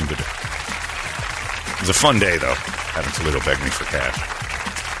the right thing to do. It was a fun day, though, having Toledo beg me for cash.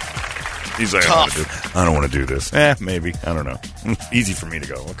 He's like, I don't want to do this. Maybe. I don't know. Easy for me to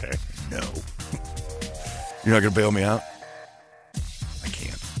go, okay. No. You're not going to bail me out? I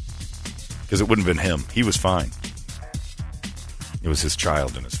can't. Because it wouldn't have been him. He was fine. It was his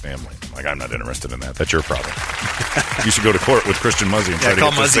child and his family. I'm not interested in that. That's your problem. You should go to court with Christian Muzzy and try to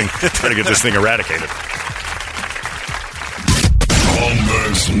get this thing eradicated.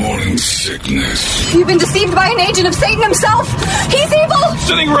 Holmberg's Morning Sickness. You've been deceived by an agent of Satan himself. He's evil.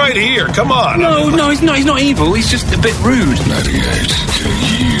 Sitting right here. Come on. No, he's not evil. He's just a bit rude. 98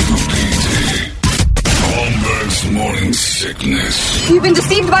 KUPD. Holmberg's Morning Sickness. You've been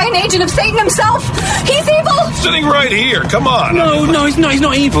deceived by an agent of Satan himself. He's evil. Sitting right here. Come on. No, he's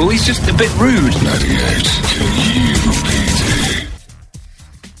not evil. He's just a bit rude. 98 KUPD.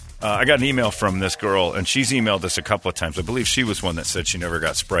 I got an email from this girl, and she's emailed us a couple of times. I believe she was one that said she never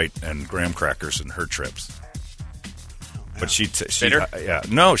got Sprite and graham crackers in her trips. But she she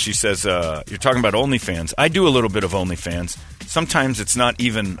says, you're talking about OnlyFans. I do a little bit of OnlyFans. Sometimes it's not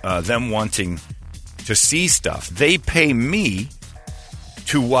even them wanting to see stuff. They pay me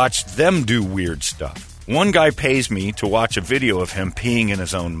to watch them do weird stuff. One guy pays me to watch a video of him peeing in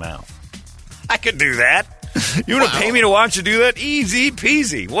his own mouth. I could do that. You want to pay me to watch you do that? Easy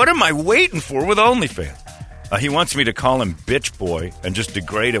peasy. What am I waiting for with OnlyFans? He wants me to call him bitch boy and just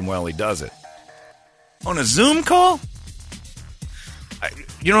degrade him while he does it. On a Zoom call?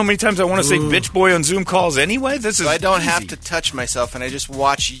 You know how many times I want to say bitch boy on Zoom calls anyway? This is I don't easy. have to touch myself, and I just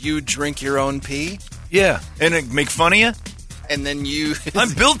watch you drink your own pee? Yeah, and make fun of you? And then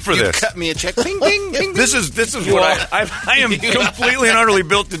I'm built for this. Cut me a check. Bing, bing, bing. This is what I am completely and utterly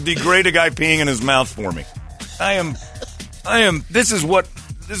built to degrade a guy peeing in his mouth for me. I am. This is what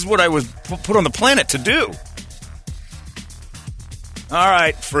I was put on the planet to do. All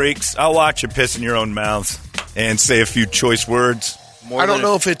right, freaks. I'll watch you piss in your own mouths and say a few choice words. I don't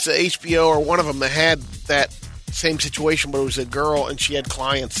know if it's HBO or one of them that had that same situation, but it was a girl and she had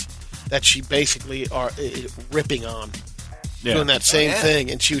clients that she basically are ripping on. Yeah. Doing that same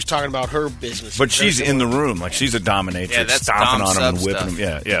thing, and she was talking about her business. But she's in the room, like she's a dominatrix, stomping on him and whipping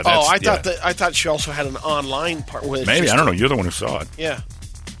him. Yeah. I thought she also had an online part with. Maybe I don't know. You're the one who saw it. Yeah.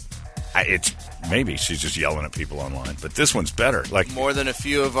 Maybe she's just yelling at people online, but this one's better. Like more than a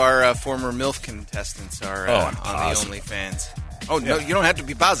few of our former MILF contestants are on the OnlyFans. Oh no, you don't have to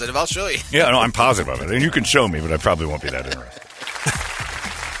be positive. I'll show you. Yeah, no, I'm positive of it, and you can show me, but I probably won't be that interested.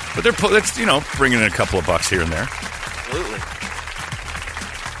 But they're bringing in a couple of bucks here and there. Absolutely.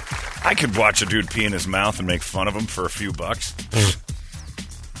 I could watch a dude pee in his mouth and make fun of him for a few bucks.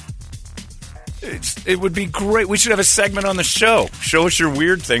 It would be great. We should have a segment on the show. Show us your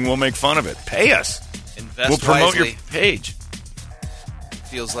weird thing. We'll make fun of it. Pay us. Invest we'll promote wisely. your page.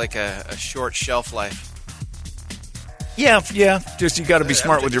 Feels like a short shelf life. Yeah. Just you got to be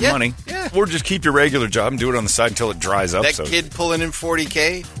smart with your money. Yeah. Or just keep your regular job and do it on the side until it dries up. That kid pulling in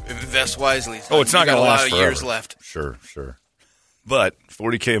 $40K, invest wisely. Oh, it's not going to last forever. A lot of years left. Sure. But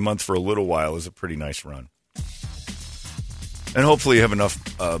 $40K a month for a little while is a pretty nice run. And hopefully you have enough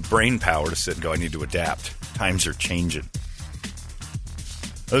brain power to sit and go, I need to adapt. Times are changing.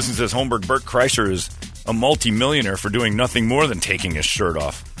 This one says, Holmberg Burt Kreischer is a multi-millionaire for doing nothing more than taking his shirt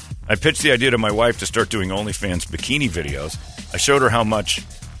off. I pitched the idea to my wife to start doing OnlyFans bikini videos. I showed her how much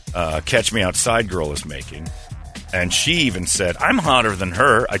Catch Me Outside girl is making. And she even said, I'm hotter than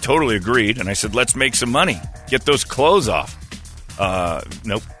her. I totally agreed. And I said, let's make some money. Get those clothes off.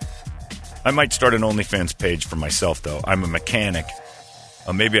 Nope. I might start an OnlyFans page for myself, though. I'm a mechanic.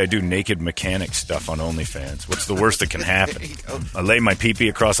 Maybe I do naked mechanic stuff on OnlyFans. What's the worst that can happen? I lay my pee-pee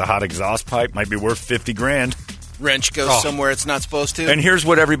across a hot exhaust pipe. Might be worth $50,000. Wrench goes somewhere it's not supposed to. And here's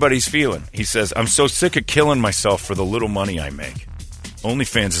what everybody's feeling. He says, I'm so sick of killing myself for the little money I make.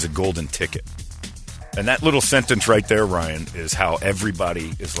 OnlyFans is a golden ticket. And that little sentence right there, Ryan, is how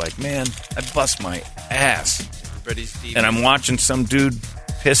everybody is like, man, I bust my ass. Everybody's deep. And I'm watching some dude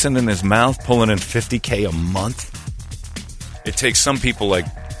pissing in his mouth, pulling in $50K a month. It takes some people like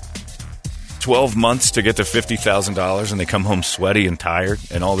 12 months to get to $50,000, and they come home sweaty and tired,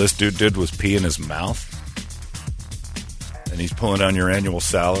 and all this dude did was pee in his mouth. And he's pulling down your annual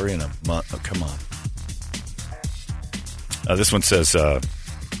salary in a month. Oh, come on. This one says,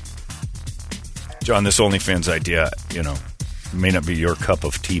 John, this OnlyFans idea, may not be your cup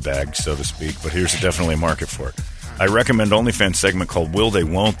of tea bag, so to speak, but here's definitely a market for it. I recommend OnlyFans segment called Will They,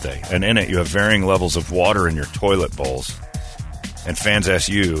 Won't They? And in it, you have varying levels of water in your toilet bowls. And fans ask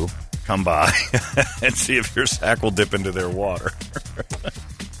you, come by and see if your sack will dip into their water.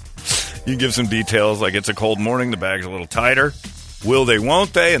 You give some details, like it's a cold morning, the bag's a little tighter. Will they,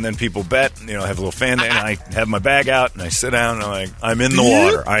 won't they? And then people bet, have a little fan there, and I have my bag out, and I sit down, and I'm like, I'm in the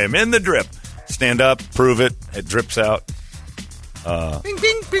water. I am in the drip. Stand up, prove it. It drips out. Bing,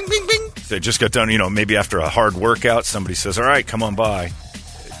 bing, bing, bing, bing. They just got done, maybe after a hard workout, somebody says, all right, come on by.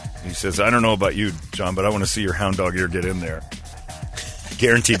 He says, I don't know about you, John, but I want to see your hound dog ear get in there.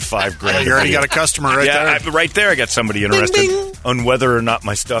 Guaranteed $5,000. You already got a customer right there. Right there, I got somebody interested bing. On whether or not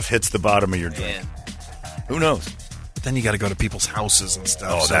my stuff hits the bottom of your drink. Yeah. Who knows? But then you got to go to people's houses and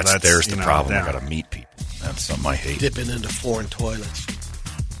stuff. Oh, so there's the problem. Yeah. I got to meet people. That's something I hate. Dipping into foreign toilets.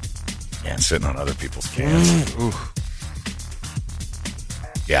 Yeah, and sitting on other people's cans. Ooh.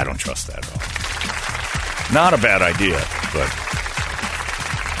 Yeah, I don't trust that at all. Not a bad idea, but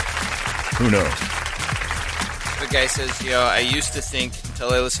who knows? The guy says, I used to think,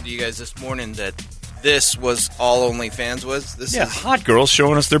 until I listened to you guys this morning, that this was all OnlyFans was. This is hot girls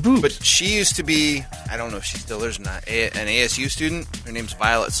showing us their boobs. But she used to be, I don't know if she still is or not, an ASU student. Her name's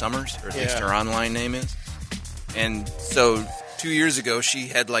Violet Summers, or at least her online name is. And so 2 years ago, she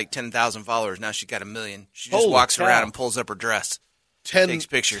had like 10,000 followers. Now she's got 1 million. She just walks around and pulls up her dress. Takes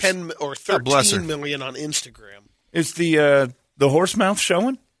pictures. 10 or 13 million on Instagram. Is the horse mouth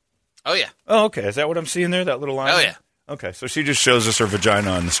showing? Oh, yeah. Oh, okay. Is that what I'm seeing there, that little line? Oh, yeah. Okay, so she just shows us her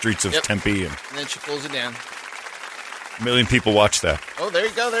vagina on the streets of Tempe. And then she pulls it down. 1 million people watch that. Oh, there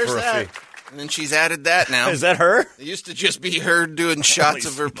you go. There's that. And then she's added that now. Is that her? It used to just be her doing shots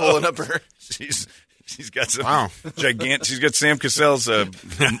of her pulling up her. She's got some gigantic. She's got Sam Cassell's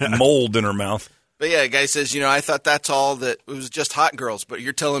mold in her mouth. But yeah, the guy says, I thought that's all that it was just hot girls, but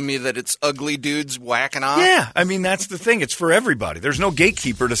you're telling me that it's ugly dudes whacking off? Yeah, I mean, that's the thing. It's for everybody. There's no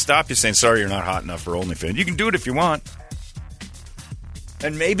gatekeeper to stop you saying, sorry, you're not hot enough for OnlyFans. You can do it if you want.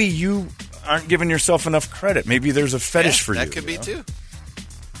 And maybe you aren't giving yourself enough credit. Maybe there's a fetish for you. That could be too.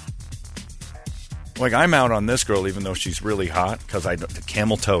 Like, I'm out on this girl even though she's really hot because the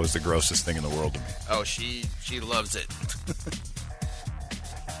camel toe is the grossest thing in the world to me. Oh, she loves it.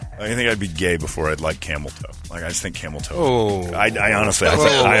 I think I'd be gay before I'd like camel toe. Like, I just think camel toe. Oh, I honestly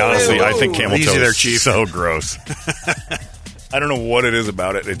think camel toe is so gross. I don't know what it is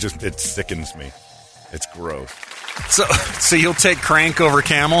about it. It sickens me. It's gross. So you'll take crank over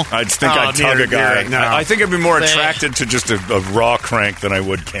camel? I'd think I'd tug a guy. No. I think I'd be more attracted to just a raw crank than I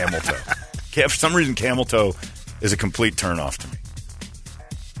would camel toe. For some reason, camel toe is a complete turnoff to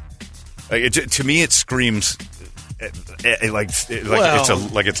me. To me, it screams. It's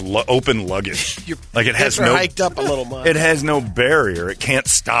open luggage. Like it has no hiked up a little much. It has no barrier. It can't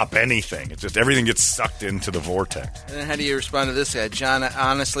stop anything. It's just everything gets sucked into the vortex. And then how do you respond to this guy, John?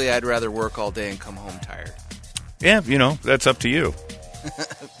 Honestly, I'd rather work all day and come home tired. Yeah, that's up to you.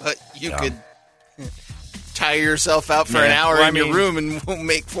 But you could tire yourself out for an hour in your room and we'll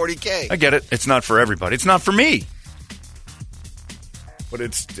make $40K. I get it. It's not for everybody. It's not for me. But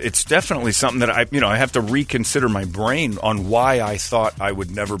it's definitely something that I have to reconsider my brain on why I thought I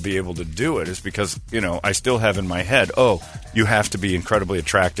would never be able to do it. Is because, I still have in my head, you have to be incredibly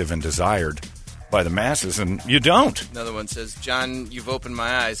attractive and desired by the masses, and you don't. Another one says, John, you've opened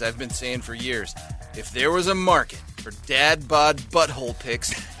my eyes. I've been saying for years, if there was a market for dad bod butthole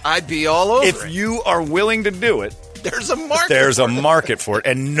pics, I'd be all over it. If you are willing to do it, there's a market. There's a market for it,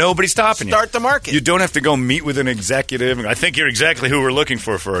 and nobody's stopping you. Start the market. You don't have to go meet with an executive. I think you're exactly who we're looking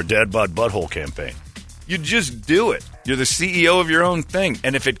for a dad bod butthole campaign. You just do it. You're the CEO of your own thing,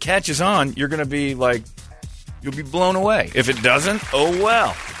 and if it catches on, you're going to be like, you'll be blown away. If it doesn't, oh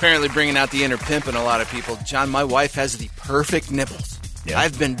well. Apparently bringing out the inner pimp in a lot of people. John, my wife has the perfect nipples. Yeah.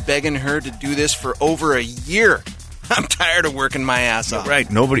 I've been begging her to do this for over a year. I'm tired of working my ass off. Right.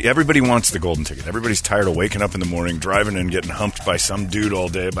 Everybody wants the golden ticket. Everybody's tired of waking up in the morning, driving and getting humped by some dude all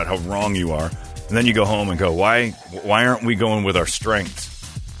day about how wrong you are. And then you go home and go, why aren't we going with our strengths?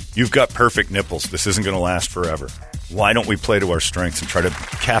 You've got perfect nipples. This isn't going to last forever. Why don't we play to our strengths and try to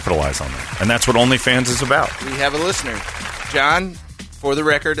capitalize on them? And that's what OnlyFans is about. We have a listener. John, for the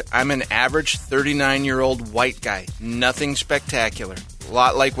record, I'm an average 39-year-old white guy. Nothing spectacular. A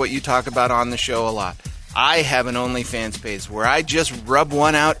lot like what you talk about on the show a lot. I have an OnlyFans page where I just rub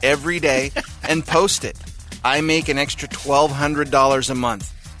one out every day and post it. I make an extra $1,200 a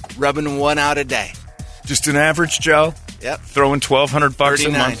month, rubbing one out a day. Just an average Joe? Yep. Throwing $1,200 a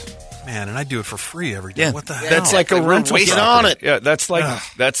month? Man, and I do it for free every day. Yeah. What the hell? That's like a rental. Get on it. Yeah, that's like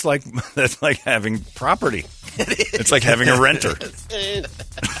having property. It's like having a renter.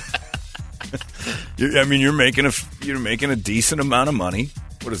 You're making a decent amount of money.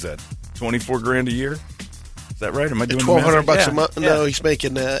 What is that? $24,000 a year? Is that right? Am I doing $1,200 a month? No, he's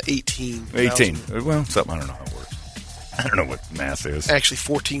making 18. 18. Well, something I don't know how it works. I don't know what math is. Actually,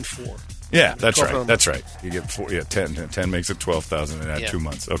 14.4. Yeah, that's right. That's right. You get 10 makes it 12,000 in 2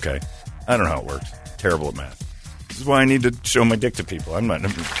 months. Okay, I don't know how it works. Terrible at math. This is why I need to show my dick to people.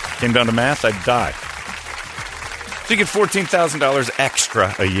 Came down to math, I'd die. So you get $14,000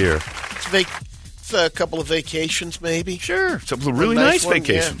 extra a year. It's a couple of vacations, maybe. Sure, some really nice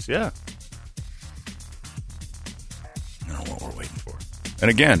vacations. Yeah. I don't know what we're waiting for.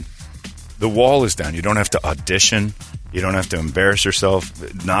 And again, the wall is down. You don't have to audition. You don't have to embarrass yourself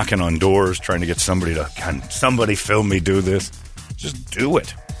knocking on doors trying to get somebody to, can somebody film me do this? Just do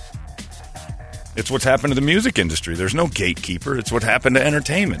it. It's what's happened to the music industry. There's no gatekeeper. It's what happened to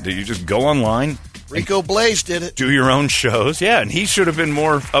entertainment. You just go online. Rico Blaze did it. Do your own shows. Yeah, and he should have been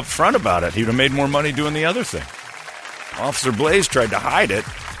more upfront about it. He would have made more money doing the other thing. Officer Blaze tried to hide it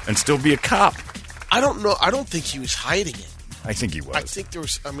and still be a cop. I don't know. I don't think he was hiding it. I think he was. I think there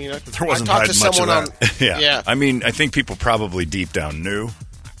was. I mean, there wasn't I talked to much someone of that. Yeah. I mean, I think people probably deep down knew,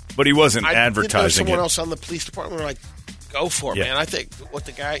 but he wasn't advertising someone it. Else on the police department were like, "Go for it, man." I think what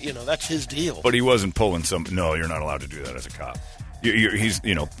the guy, that's his deal. But he wasn't pulling some. No, you're not allowed to do that as a cop.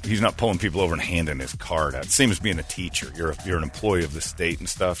 He's not pulling people over and handing his card out. Same as being a teacher. You're an employee of the state and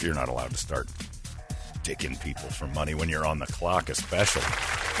stuff. You're not allowed to start dicking people for money when you're on the clock, especially.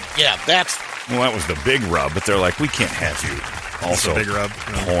 Yeah, that was the big rub. But they're like, we can't have you. Also, big rub.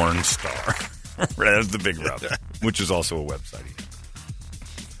 Porn star. That's the big rub, which is also a website.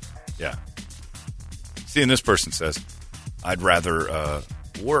 Yeah. See, and this person says, I'd rather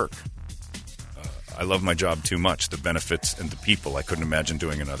work. I love my job too much. The benefits and the people. I couldn't imagine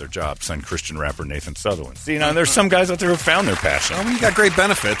doing another job. Signed Christian rapper Nathan Sutherland. See, there's some guys out there who found their passion. I mean, you got great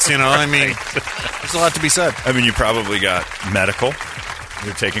benefits, I mean, there's a lot to be said. I mean, you probably got medical.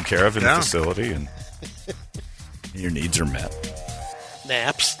 You're taken care of in the facility, and your needs are met.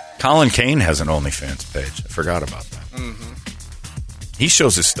 Naps. Colin Kane has an OnlyFans page. I forgot about that. Mm-hmm. He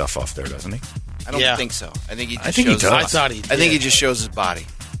shows his stuff off there, doesn't he? I don't think so. I think he just he does. I thought he did. I think he just shows his body.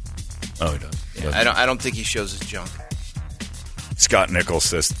 Oh, he does. Yeah, I don't think he shows his junk. Scott Nichols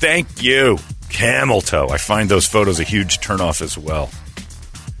says, thank you, camel toe. I find those photos a huge turnoff as well.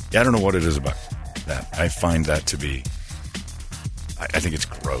 Yeah, I don't know what it is about that. I find that to be, I think it's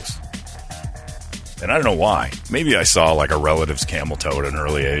gross. And I don't know why. Maybe I saw like a relative's camel toe at an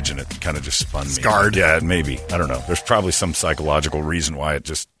early age and it kind of just spun me. Scarred. Yeah, maybe. I don't know. There's probably some psychological reason why it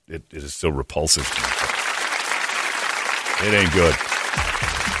is so repulsive. It ain't good.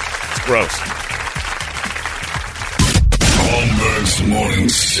 It's gross. Holmberg's Morning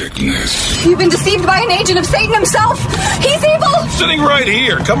Sickness. You've been deceived by an agent of Satan himself. He's evil. Sitting right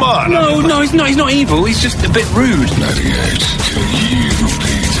here. Come on. No, he's not evil. He's just a bit rude. 98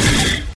 KUPD.